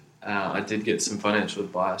aggressive. I did get some financial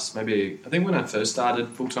advice. Maybe, I think when I first started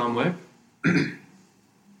full-time work.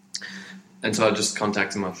 And so I just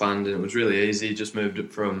contacted my fund and it was really easy. Just moved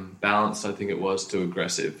it from balanced, I think it was, to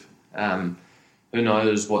aggressive. Who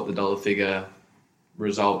knows what the dollar figure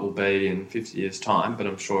result will be in 50 years' time, but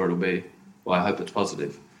I'm sure it'll be, well, I hope it's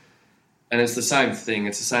positive. And it's the same thing,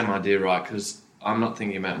 it's the same idea, right? Because I'm not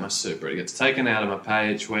thinking about my super. It gets taken out of my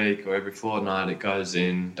pay each week or every fortnight, it goes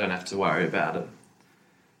in, don't have to worry about it.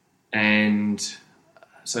 And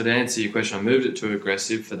so to answer your question, I moved it to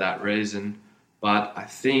aggressive for that reason, but I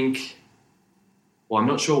think, well, I'm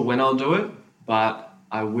not sure when I'll do it, but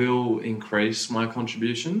I will increase my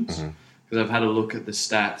contributions because I've had a look at the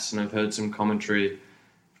stats and I've heard some commentary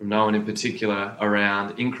from no one in particular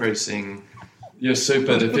around increasing your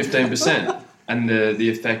super to 15% and the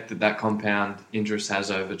effect that compound interest has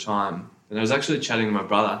over time. And I was actually chatting to my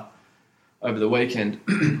brother over the weekend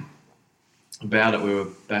about it. We were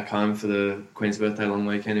back home for the Queen's Birthday long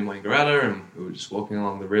weekend in Wangaratta and we were just walking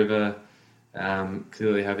along the river,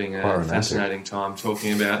 clearly having a fascinating time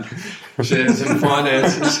talking about shares and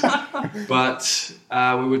finances. But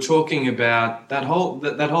we were talking about that whole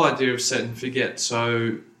idea of set and forget.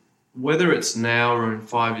 So whether it's now or in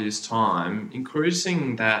 5 years' time,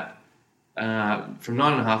 increasing that from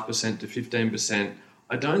 9.5% to 15%,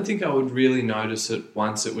 I don't think I would really notice it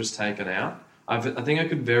once it was taken out. I think I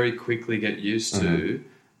could very quickly get used to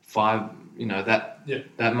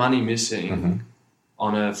that money missing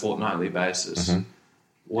on a fortnightly basis.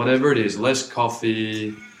 Whatever it is, less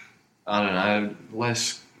coffee, I don't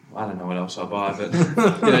know what else I buy, but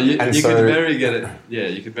you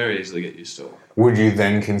could very easily get used to it. Would you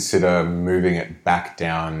then consider moving it back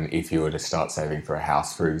down if you were to start saving for a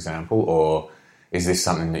house, for example, or is this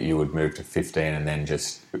something that you would move to 15 and then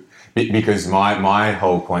just... Because my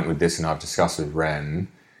whole point with this, and I've discussed with Ren,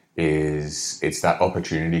 is it's that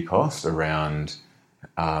opportunity cost around...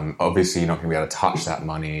 obviously, you're not going to be able to touch that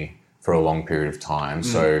money for a long period of time,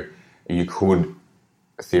 so you could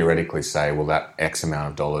theoretically say, well, that X amount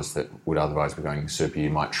of dollars that would otherwise be going to super,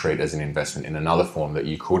 you might treat as an investment in another form that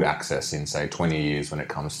you could access in, say, 20 years when it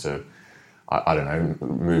comes to, I don't know,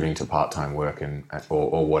 moving to part-time work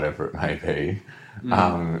or whatever it may be.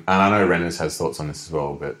 And I know Rennes has thoughts on this as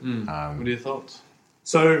well, but... what are your thoughts?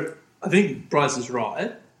 So I think Bryce is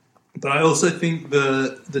right, but I also think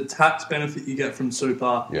the tax benefit you get from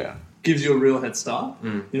super gives you a real head start.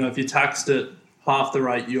 If you're taxed at half the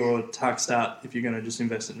rate you're taxed at if you're going to just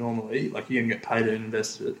invest it normally, like you're going to get paid to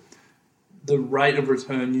invest it, the rate of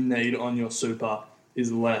return you need on your super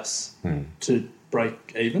is less to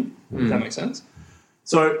break even, if that makes sense.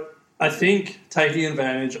 So I think taking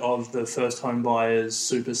advantage of the first home buyers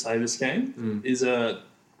super saver scheme is a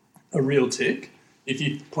real tick if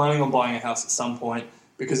you're planning on buying a house at some point,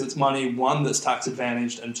 because it's money, one, that's tax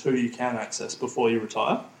advantaged, and two, you can access before you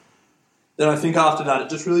retire. Then I think after that, it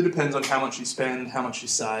just really depends on how much you spend, how much you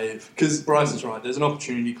save. Because Bryce is right, there's an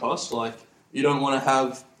opportunity cost. Like, you don't want to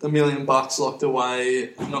have $1 million locked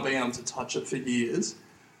away, not being able to touch it for years.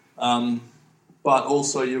 But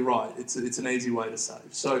also, you're right, it's an easy way to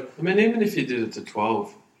save. So, I mean, even if you did it to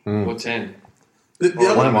 12 or 10.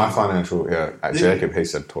 One of my financial, Jacob, he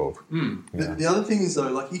said 12. The other thing is,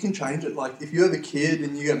 though, like, you can change it. Like, if you have a kid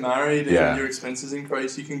and you get married and your expenses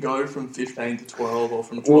increase, you can go from 15 to 12 or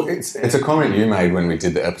from 12 to 10. It's a comment you made when we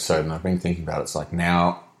did the episode, and I've been thinking about it. It's like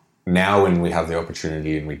now when we have the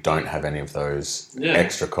opportunity and we don't have any of those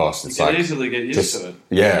extra costs, it's you can like... easily get used to it.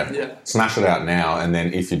 Yeah. Smash it out now, and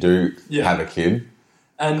then if you do have a kid...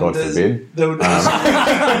 And God forbid. There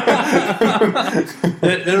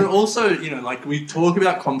are also, like we talk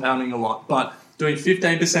about compounding a lot, but doing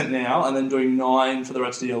 15% now and then doing 9% for the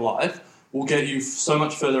rest of your life will get you so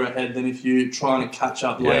much further ahead than if you're trying to catch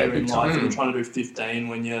up later in life and you're trying to do 15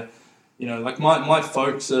 when you're, like my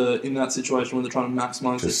folks are in that situation where they're trying to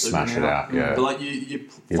maximise their super smash it out, But like you're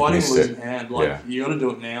fighting a losing hand. Like you got to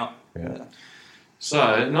do it now. Yeah.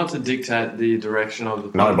 So, not to dictate the direction of the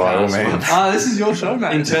podcast. No, by all means. This is your show,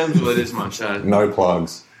 mate. In terms of it is my show. No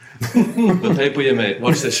plugs. The people you meet.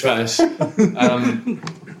 Watch this space.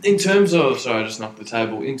 In terms of... Sorry, I just knocked the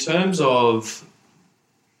table. In terms of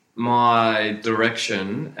my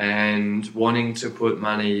direction and wanting to put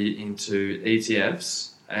money into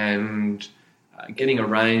ETFs and getting a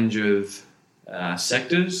range of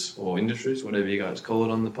sectors or industries, whatever you guys call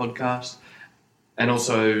it on the podcast, and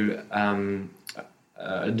also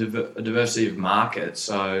a diversity of markets.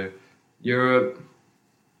 So Europe,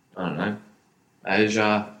 I don't know,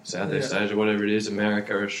 Asia, Southeast Asia, whatever it is,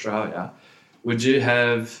 America, Australia. Would you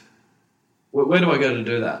have... Where do I go to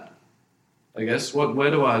do that? I guess,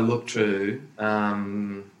 where do I look to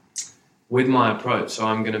with my approach? So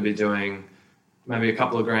I'm going to be doing maybe a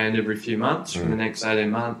couple of grand every few months for the next 18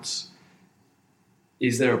 months.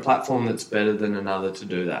 Is there a platform that's better than another to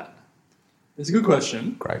do that? It's a good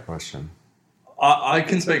question. Great question. I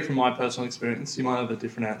can speak from my personal experience. You might have a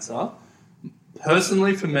different answer.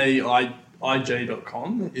 Personally, for me,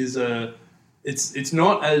 IG.com is it's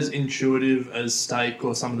not as intuitive as Stake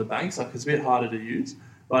or some of the banks. Like, it's a bit harder to use.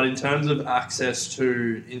 But in terms of access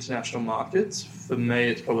to international markets, for me,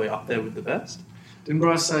 it's probably up there with the best. Didn't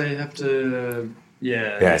Bryce say you have to...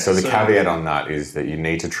 Yeah, so the caveat on that is that you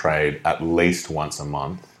need to trade at least once a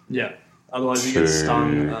month. Yeah, otherwise you get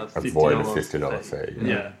stung a avoid a $50 fee.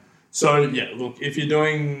 Yeah. So, look, if you're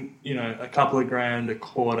doing, a couple of grand a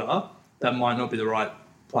quarter, that might not be the right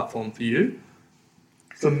platform for you.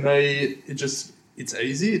 For me, it's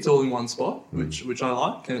easy. It's all in one spot, which I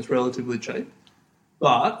like, and it's relatively cheap.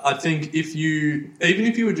 But I think even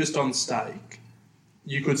if you were just on Stake,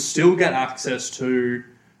 you could still get access to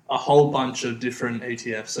a whole bunch of different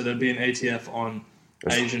ETFs. So there'd be an ETF on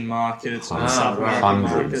Asian markets, on South American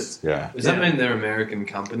markets. Yeah. Does that mean they're American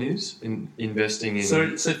companies investing in?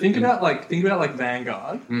 So think about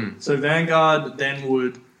Vanguard. So Vanguard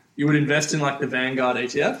you would invest in like the Vanguard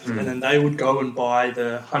ETF, and then they would go and buy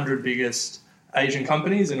the 100 biggest Asian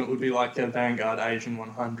companies, and it would be like a Vanguard Asian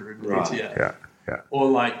 100 ETF. Yeah. Or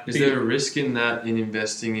like, is there a risk in that in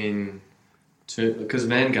investing in? Because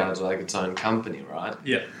Vanguard's like its own company, right?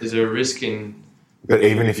 Yeah. Is there a risk in? But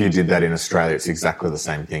even if you did that in Australia, it's exactly the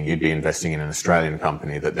same thing. You'd be investing in an Australian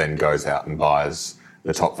company that then goes out and buys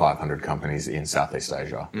the top 500 companies in Southeast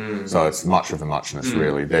Asia. So it's much of a muchness,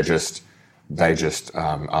 really. They just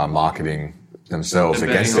are marketing themselves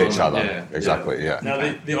against each other. Yeah. Exactly. Yeah.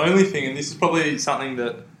 Now the only thing, and this is probably something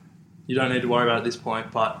that you don't need to worry about at this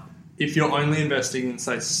point, but if you're only investing in,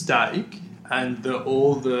 say, Stake, and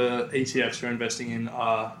all the ETFs you're investing in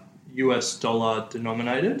are US dollar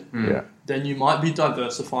denominated, then you might be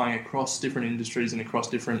diversifying across different industries and across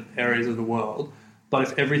different areas of the world. But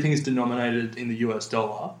if everything is denominated in the US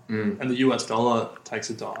dollar and the US dollar takes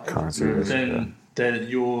a dive, then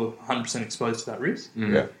you're 100% exposed to that risk.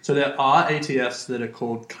 So there are ETFs that are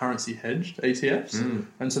called currency hedged ETFs,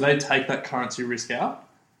 and so they take that currency risk out.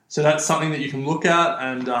 So that's something that you can look at,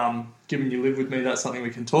 and given you live with me, that's something we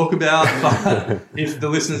can talk about. But if the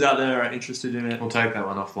listeners out there are interested in it, we'll take that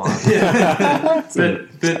one offline.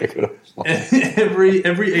 But every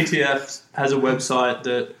ETF has a website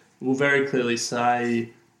that will very clearly say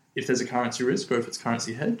if there's a currency risk or if it's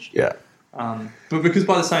currency hedged. Yeah. But because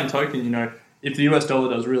by the same token, if the US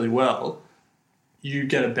dollar does really well, you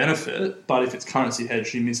get a benefit, but if it's currency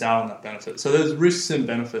hedged, you miss out on that benefit. So there's risks and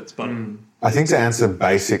benefits, but... I think to answer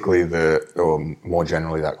basically or more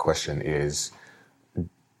generally that question is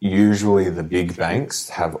usually the big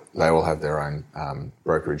banks they all have their own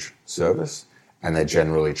brokerage service, and they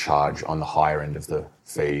generally charge on the higher end of the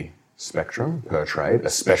fee spectrum per trade,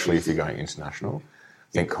 especially if you're going international.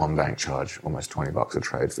 I think CommBank charge almost $20 a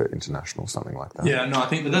trade for international, something like that. Yeah, no, I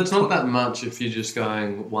think... But that's not that much if you're just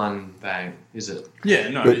going one bang, is it? Yeah,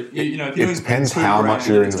 no. But if you're it doing depends $2 how much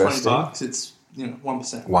you're investing. $20, it's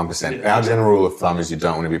 1%. 1%. Yeah. Our general rule of thumb is you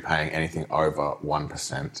don't want to be paying anything over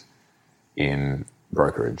 1% in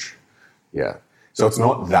brokerage. Yeah. So it's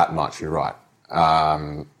not that much, you're right,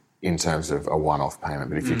 in terms of a one-off payment.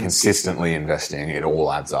 But if you're consistently investing, it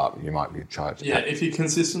all adds up. You might be charged. Yeah, if you're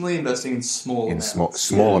consistently investing in small amounts.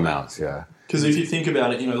 Small amounts, yeah. Because if you think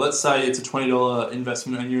about it, let's say it's a $20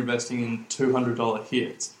 investment and you're investing in $200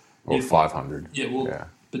 hits. Or 500. Yeah,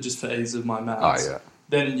 but just for ease of my maths. Oh, yeah.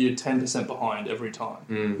 Then you're 10% behind every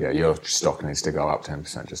time. Yeah, your stock needs to go up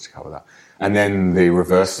 10% just to cover that. And then the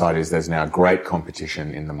reverse side is there's now great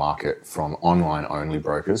competition in the market from online-only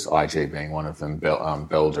brokers, IG being one of them,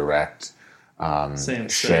 Bell Direct,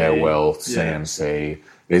 CMC. Share Wealth, CMC.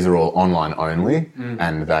 These are all online only,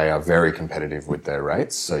 and they are very competitive with their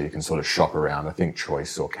rates, so you can sort of shop around. I think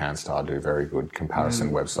Choice or CanStar do very good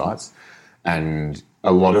comparison websites. And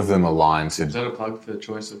a lot of them align to... Is that a plug for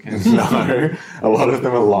Choice of Cancer? No, a lot of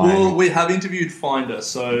them align... Well, we have interviewed Finder,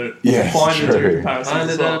 so Yes, Finder do true. comparisons Find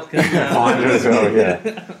as it well. up. Find it as well,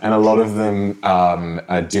 yeah. And a lot of them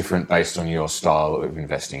are different based on your style of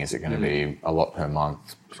investing. Is it going to be a lot per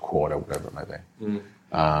month, quarter, whatever it may be?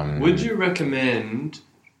 Would you recommend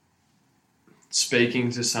speaking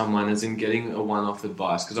to someone, as in getting a one-off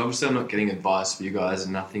advice? Because obviously I'm not getting advice for you guys,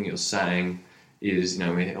 and nothing you're saying is,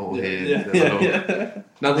 we all hear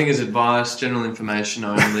nothing is advice, general information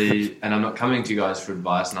only, and I'm not coming to you guys for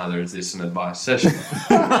advice, neither is this an advice session.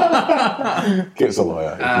 Give us a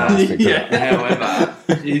lawyer. However,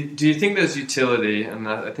 do you think there's utility, and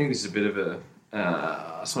I think this is a bit of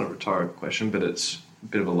it's not a rhetorical question, but it's a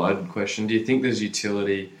bit of a loaded question. Do you think there's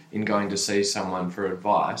utility in going to see someone for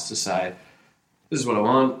advice to say, this is what I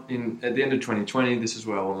want at the end of 2020, this is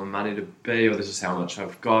where I want my money to be, or this is how much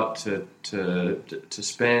I've got to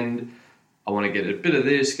spend. I want to get a bit of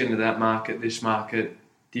this, get into that market, this market.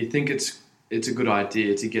 Do you think it's a good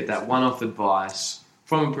idea to get that one-off advice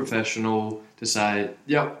from a professional to say,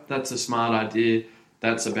 yep, that's a smart idea,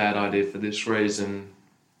 that's a bad idea for this reason,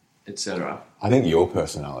 etc.? I think your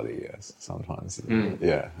personality, yes, sometimes.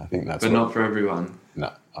 Yeah, I think that's... But not for everyone.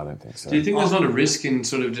 No, I don't think so. Do you think there's not a risk in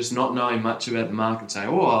sort of just not knowing much about the market, saying,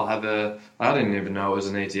 I didn't even know it was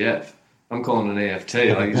an ETF. I'm calling it an EFT.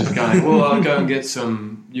 Like, you're just going, I'll go and get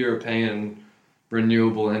some European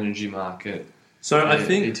renewable energy market. So I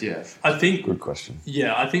think ETF. Good question.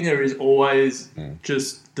 Yeah, I think there is always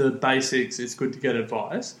just the basics. It's good to get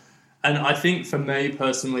advice. And I think for me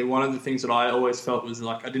personally, one of the things that I always felt was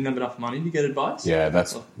like I didn't have enough money to get advice. Yeah,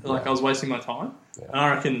 that's... Like I was wasting my time. Yeah. And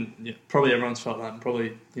I reckon probably everyone's felt that. And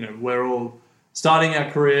probably, we're all starting our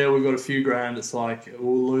career, we've got a few grand. It's like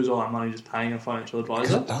we'll lose all our money just paying a financial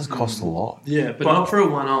advisor. It does cost a lot. Yeah, but not for a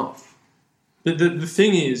one-off. The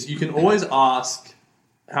thing is, you can always ask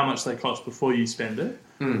how much they cost before you spend it.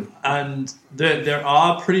 And there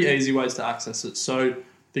are pretty easy ways to access it. So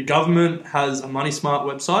the government has a Money Smart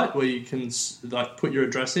website where you can put your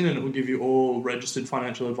address in and it will give you all registered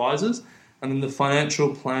financial advisors. And then the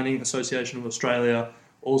Financial Planning Association of Australia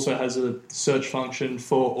also has a search function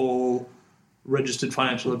for all registered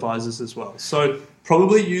financial advisors as well. So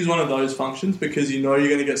probably use one of those functions because you're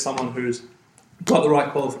going to get someone who's got the right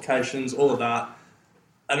qualifications, all of that.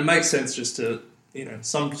 And it makes sense just to,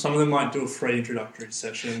 some of them might do a free introductory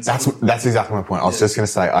session. That's exactly my point. I was just going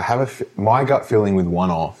to say, I have my gut feeling with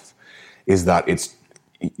one-off is that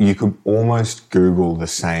you could almost Google the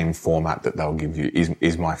same format that they'll give you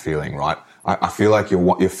is my feeling, right? I feel like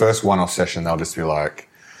your first one-off session, they'll just be like,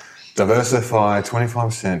 diversify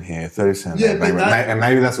 25% here, 30% there. And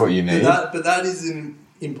maybe that's what you need. But that isn't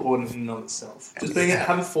important in and of itself. Just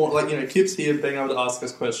having thought, Kip's here, being able to ask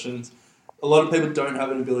us questions. A lot of people don't have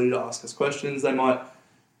an ability to ask us questions. They might,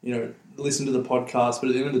 listen to the podcast, but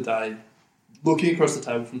at the end of the day, looking across the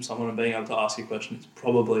table from someone and being able to ask a question is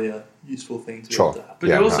probably a useful thing to be able to have. But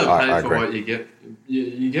you also pay for what you get.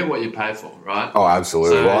 You get what you pay for, right? Oh,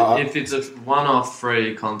 absolutely. So if it's a one-off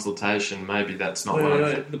free consultation, maybe that's not one.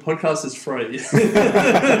 The podcast is free.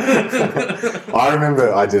 I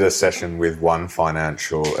remember I did a session with one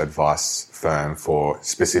financial advice firm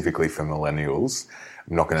specifically for millennials.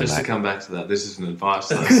 I'm not going to come back to that. This is an advice.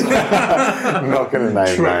 So. I'm not going to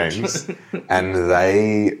name names. And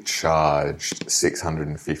they charged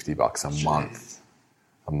 $650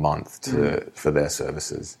 a month for their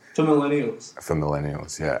services for millennials. For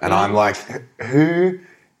millennials, yeah. And I'm like, give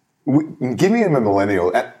me a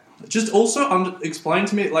millennial. Just also explain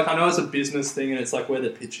to me. I know it's a business thing and it's where they're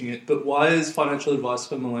pitching it, but why is financial advice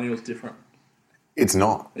for millennials different? It's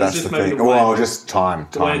not. That's the thing. Just time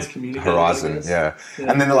horizon. Yeah.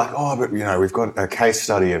 And then they're like, but we've got a case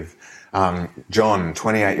study of John,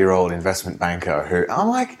 28-year-old investment banker who... I'm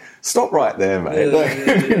like, stop right there, mate.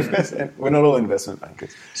 We're not all investment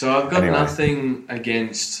bankers. So I've got nothing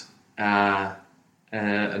against an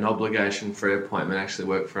obligation-free appointment. I actually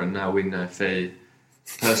work for a no-win, no-fee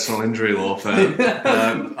personal injury law firm.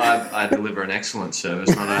 I deliver an excellent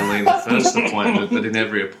service, not only in the first appointment, but in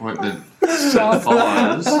every appointment that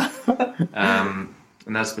follows. And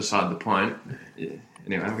that's beside the point. Yeah.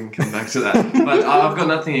 Anyway, we can come back to that. But I've got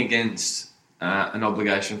nothing against an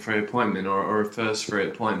obligation-free appointment or a first free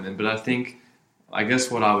appointment. But I guess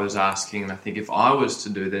what I was asking, and I think if I was to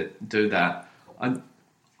do that,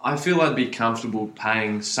 I feel I'd be comfortable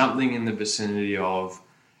paying something in the vicinity of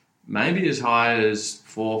maybe as high as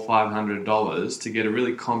 $400 or $500 to get a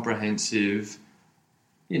really comprehensive,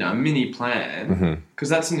 mini plan, because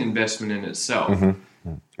that's an investment in itself. Mm-hmm.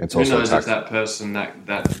 It's Who knows if that person,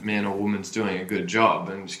 that man or woman's doing a good job,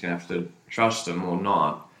 and just going to have to trust them or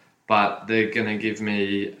not. but they're going to give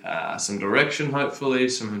me some direction, hopefully,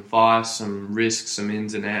 some advice, some risks, some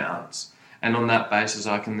ins and outs. And on that basis,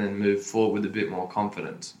 I can then move forward with a bit more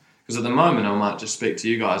confidence. Because at the moment, I might just speak to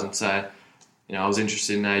you guys and say, I was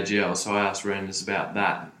interested in AGL, so I asked Randers about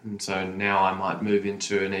that. And so now I might move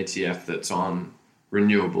into an ETF that's on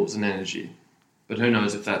renewables and energy. But who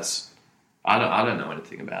knows if that's... I don't know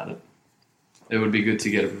anything about it. It would be good to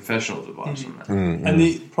get a professional's advice on that. Mm-hmm.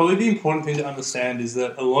 And probably the important thing to understand is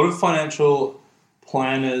that a lot of financial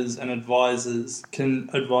planners and advisors can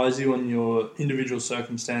advise you on your individual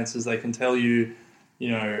circumstances. They can tell you,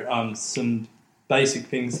 some basic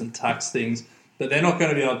things and tax things, but they're not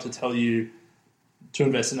going to be able to tell you to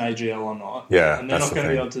invest in AGL or not. Yeah, and they're that's not going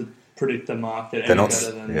to the be able to predict the market They're any not.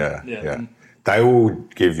 better than... Yeah. They will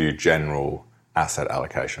give you general asset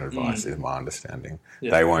allocation advice, is my understanding.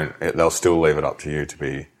 Yeah. They won't. They'll still leave it up to you to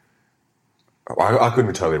be. I could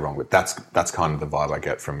be totally wrong, but that's kind of the vibe I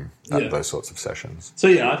get from those sorts of sessions. So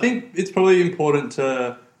I think it's probably important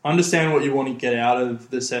to understand what you want to get out of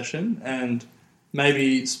the session and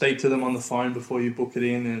maybe speak to them on the phone before you book it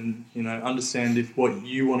in, and understand if what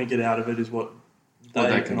you want to get out of it is what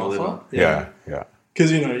they can offer. deliver. Yeah.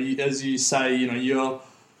 Because as you say,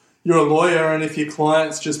 you're a lawyer, and if your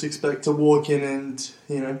clients just expect to walk in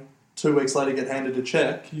and 2 weeks later get handed a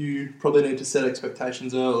check, you probably need to set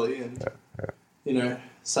expectations early. And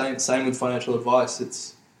same with financial advice.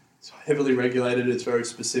 It's heavily regulated. It's very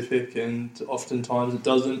specific, and oftentimes it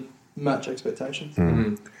doesn't match expectations.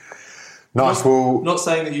 Mm-hmm. Nice. Not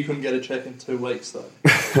saying that you couldn't get a check in 2 weeks though.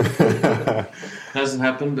 Hasn't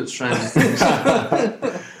happened, but strange things.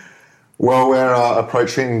 Well, we're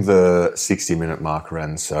approaching the 60-minute mark,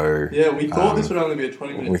 Ren, so... Yeah, we thought this would only be a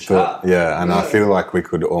 20-minute chat. Thought, I feel like we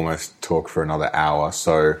could almost talk for another hour,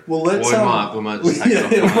 so... Well, let's... we might just take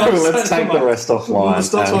it offline. Let's take the rest offline. We'll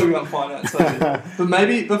stop talking about finance. But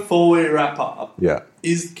maybe before we wrap up,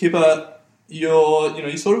 is Kipper,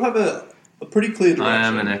 you sort of have a pretty clear direction. I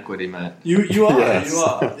am an equity mate. You are, Yes. you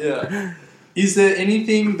are, yeah. Is there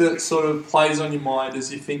anything that sort of plays on your mind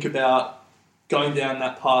as you think about going down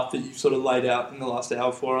that path that you've sort of laid out in the last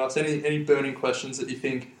hour for us? Any burning questions that you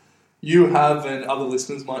think you have and other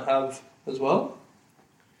listeners might have as well?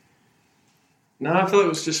 No, I feel like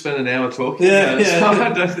we've just spent an hour talking. Yeah. So I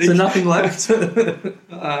don't think... So nothing left?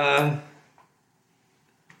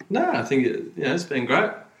 No, I think it's been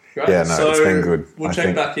great. Great. Yeah, no, it's been good. We'll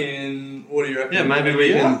check back in. What do you reckon? Yeah, maybe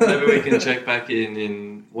we can check back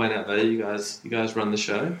in whenever you guys run the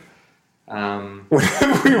show. we run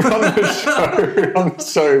the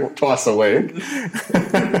show twice a week.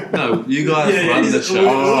 No, you guys run the show.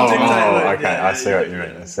 Okay. I see what you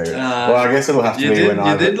mean. Well, I guess it'll have to be when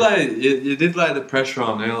you did lay the pressure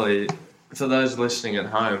on early. For those listening at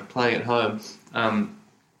home, playing at home,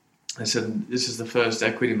 I said this is the first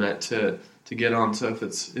equity mate to get on. So if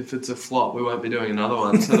it's a flop, we won't be doing another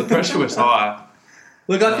one. So the pressure was high.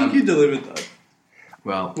 Look, I think you delivered though.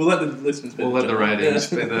 Well, we'll let the listeners. We'll let the ratings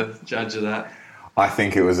be the judge of that. I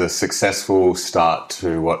think it was a successful start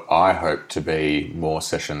to what I hope to be more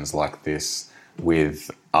sessions like this with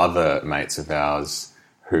other mates of ours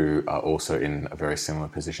who are also in a very similar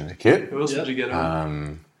position to Kit. Who else did you get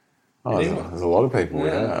on? There's a lot of people.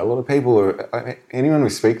 Yeah, a lot of people. Anyone we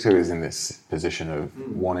speak to is in this position of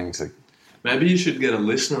wanting to. Maybe you should get a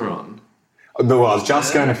listener on. No, I was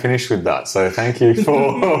just going to finish with that, so thank you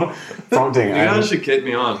for prompting. You guys should keep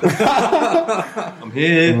me on. I'm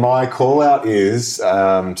here. My call out is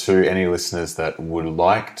to any listeners that would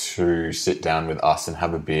like to sit down with us and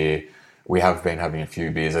have a beer. We have been having a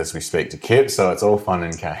few beers as we speak to Kip, so it's all fun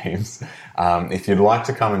and games. If you'd like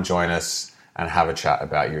to come and join us and have a chat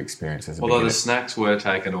about your experiences. Although the snacks were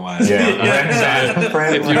taken away.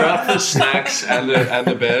 If you're up for snacks and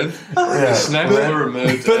a bed, the snacks were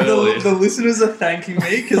removed early. The listeners are thanking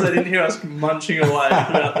me because they didn't hear us munching away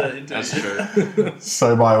throughout the interview. That's true.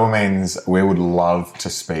 So by all means, we would love to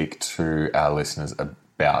speak to our listeners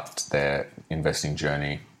about their investing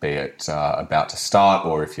journey, be it about to start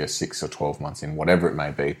or if you're 6 or 12 months in, whatever it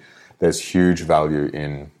may be. There's huge value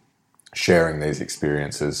in sharing these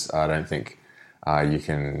experiences. I don't think you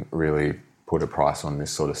can really put a price on this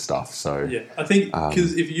sort of stuff. So yeah, I think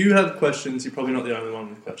because if you have questions, you're probably not the only one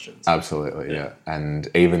with questions. Absolutely, yeah. And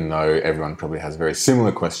even though everyone probably has very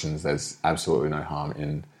similar questions, there's absolutely no harm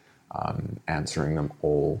in answering them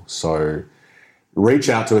all. So reach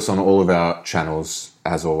out to us on all of our channels.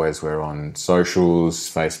 As always, we're on socials,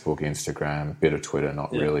 Facebook, Instagram, bit of Twitter,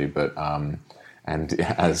 not really, but and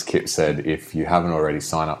as Kip said, if you haven't already,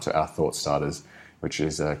 sign up to our Thought Starters, which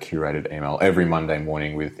is a curated email every Monday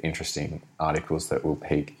morning with interesting articles that will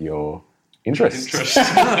pique your interest.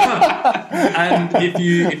 And if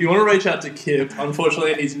you want to reach out to Kip,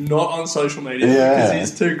 unfortunately he's not on social media because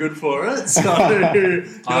he's too good for it. So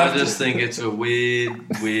I just think it's a weird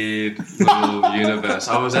little universe.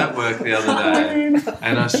 I was at work the other day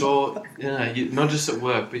and I saw, not just at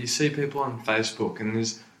work, but you see people on Facebook and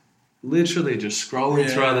there's literally just scrolling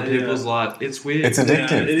through other people's lives. It's weird. It's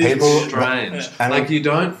addictive. Yeah, it People, strange. and Like you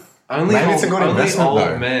don't only maybe it's a good only investment, old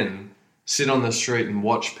though. men sit on the street and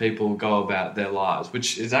watch people go about their lives,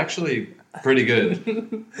 which is actually pretty good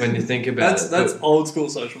when you think about it. That's But- old school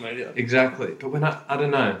social media. exactly. But when I don't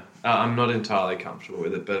know, I'm not entirely comfortable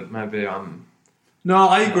with it. But maybe I'm. No,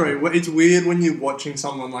 I agree. It's weird when you're watching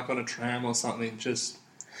someone like on a tram or something, just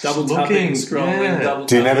double Looking, tapping, scrolling, yeah. double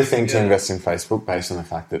do you tapping. never think to invest in Facebook based on the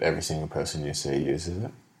fact that every single person you see uses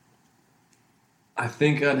it? I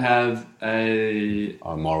think I'd have a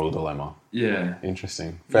A moral dilemma. yeah.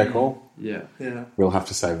 Interesting. Fair call. Yeah. Yeah. We'll have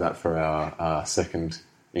to save that for our second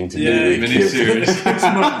interview. Yeah, Mini-series.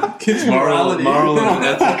 Kids' Moral morality. and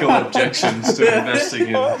ethical objections to investing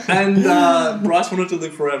in. And Bryce wanted to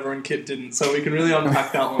live forever and Kip didn't, so we can really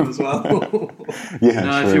unpack that one as well. Yeah,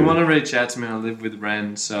 No, if true. you want to reach out to me, I live with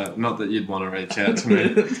Ren, so not that you'd want to reach out to me.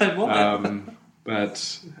 They want that.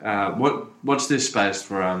 But watch this space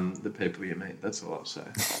for the people you meet. That's all I'll say.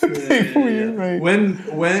 people you meet. When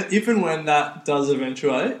if and when that does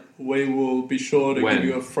eventuate, we will be sure to When? give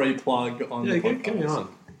you a free plug on Yeah, the podcast. get me on.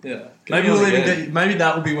 Yeah, Get maybe me on we'll even again. get you, maybe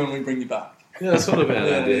that will be when we bring you back. Yeah, that's not a bad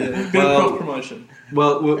Yeah, idea. yeah. Bit of cross promotion.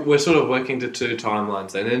 Well, we're sort of working to two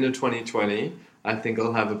timelines. Then end of 2020, I think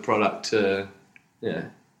I'll have a product to,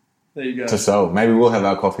 There you go. To sell. Maybe we'll have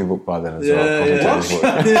our coffee book by then as well. Yeah, Coffee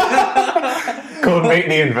yeah. table book. Called Meet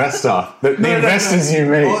the Investor. The investors you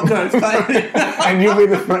meet. Oh, no, And you'll be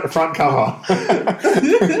the front cover.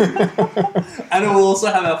 and it will also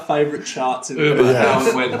have our favourite charts in there. but how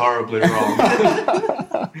it went horribly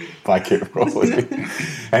wrong. By Kip, probably.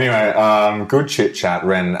 Anyway, good chit chat.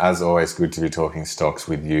 Ren, as always, good to be talking stocks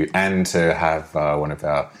with you and to have one of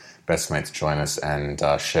our best mates join us and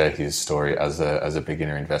share his story as a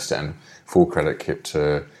beginner investor. And full credit, Kip,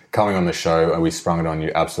 to coming on the show. We sprung it on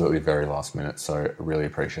you absolutely very last minute, so really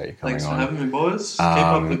appreciate you coming Thanks for on. having me, boys. Keep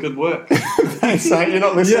up the good work. Thanks, mate. You're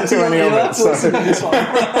not listening to any of it. So.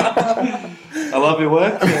 I love your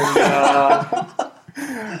work. And,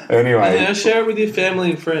 Anyway, share it with your family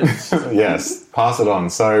and friends. yes, pass it on.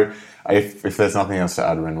 So if there's nothing else to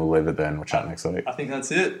add, Ren, we'll leave it then. We'll chat next week. I think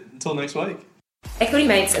that's it. Until next week. Equity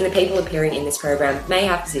Mates and the people appearing in this program may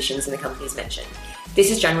have positions in the companies mentioned.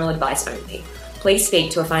 This is general advice only. Please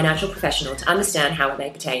speak to a financial professional to understand how it may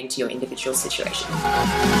pertain to your individual situation.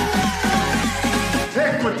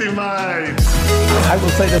 Equity Mates. I will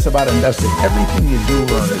say this about investing. Everything you do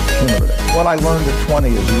learn is cumulative. What I learned at 20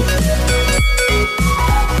 is useful.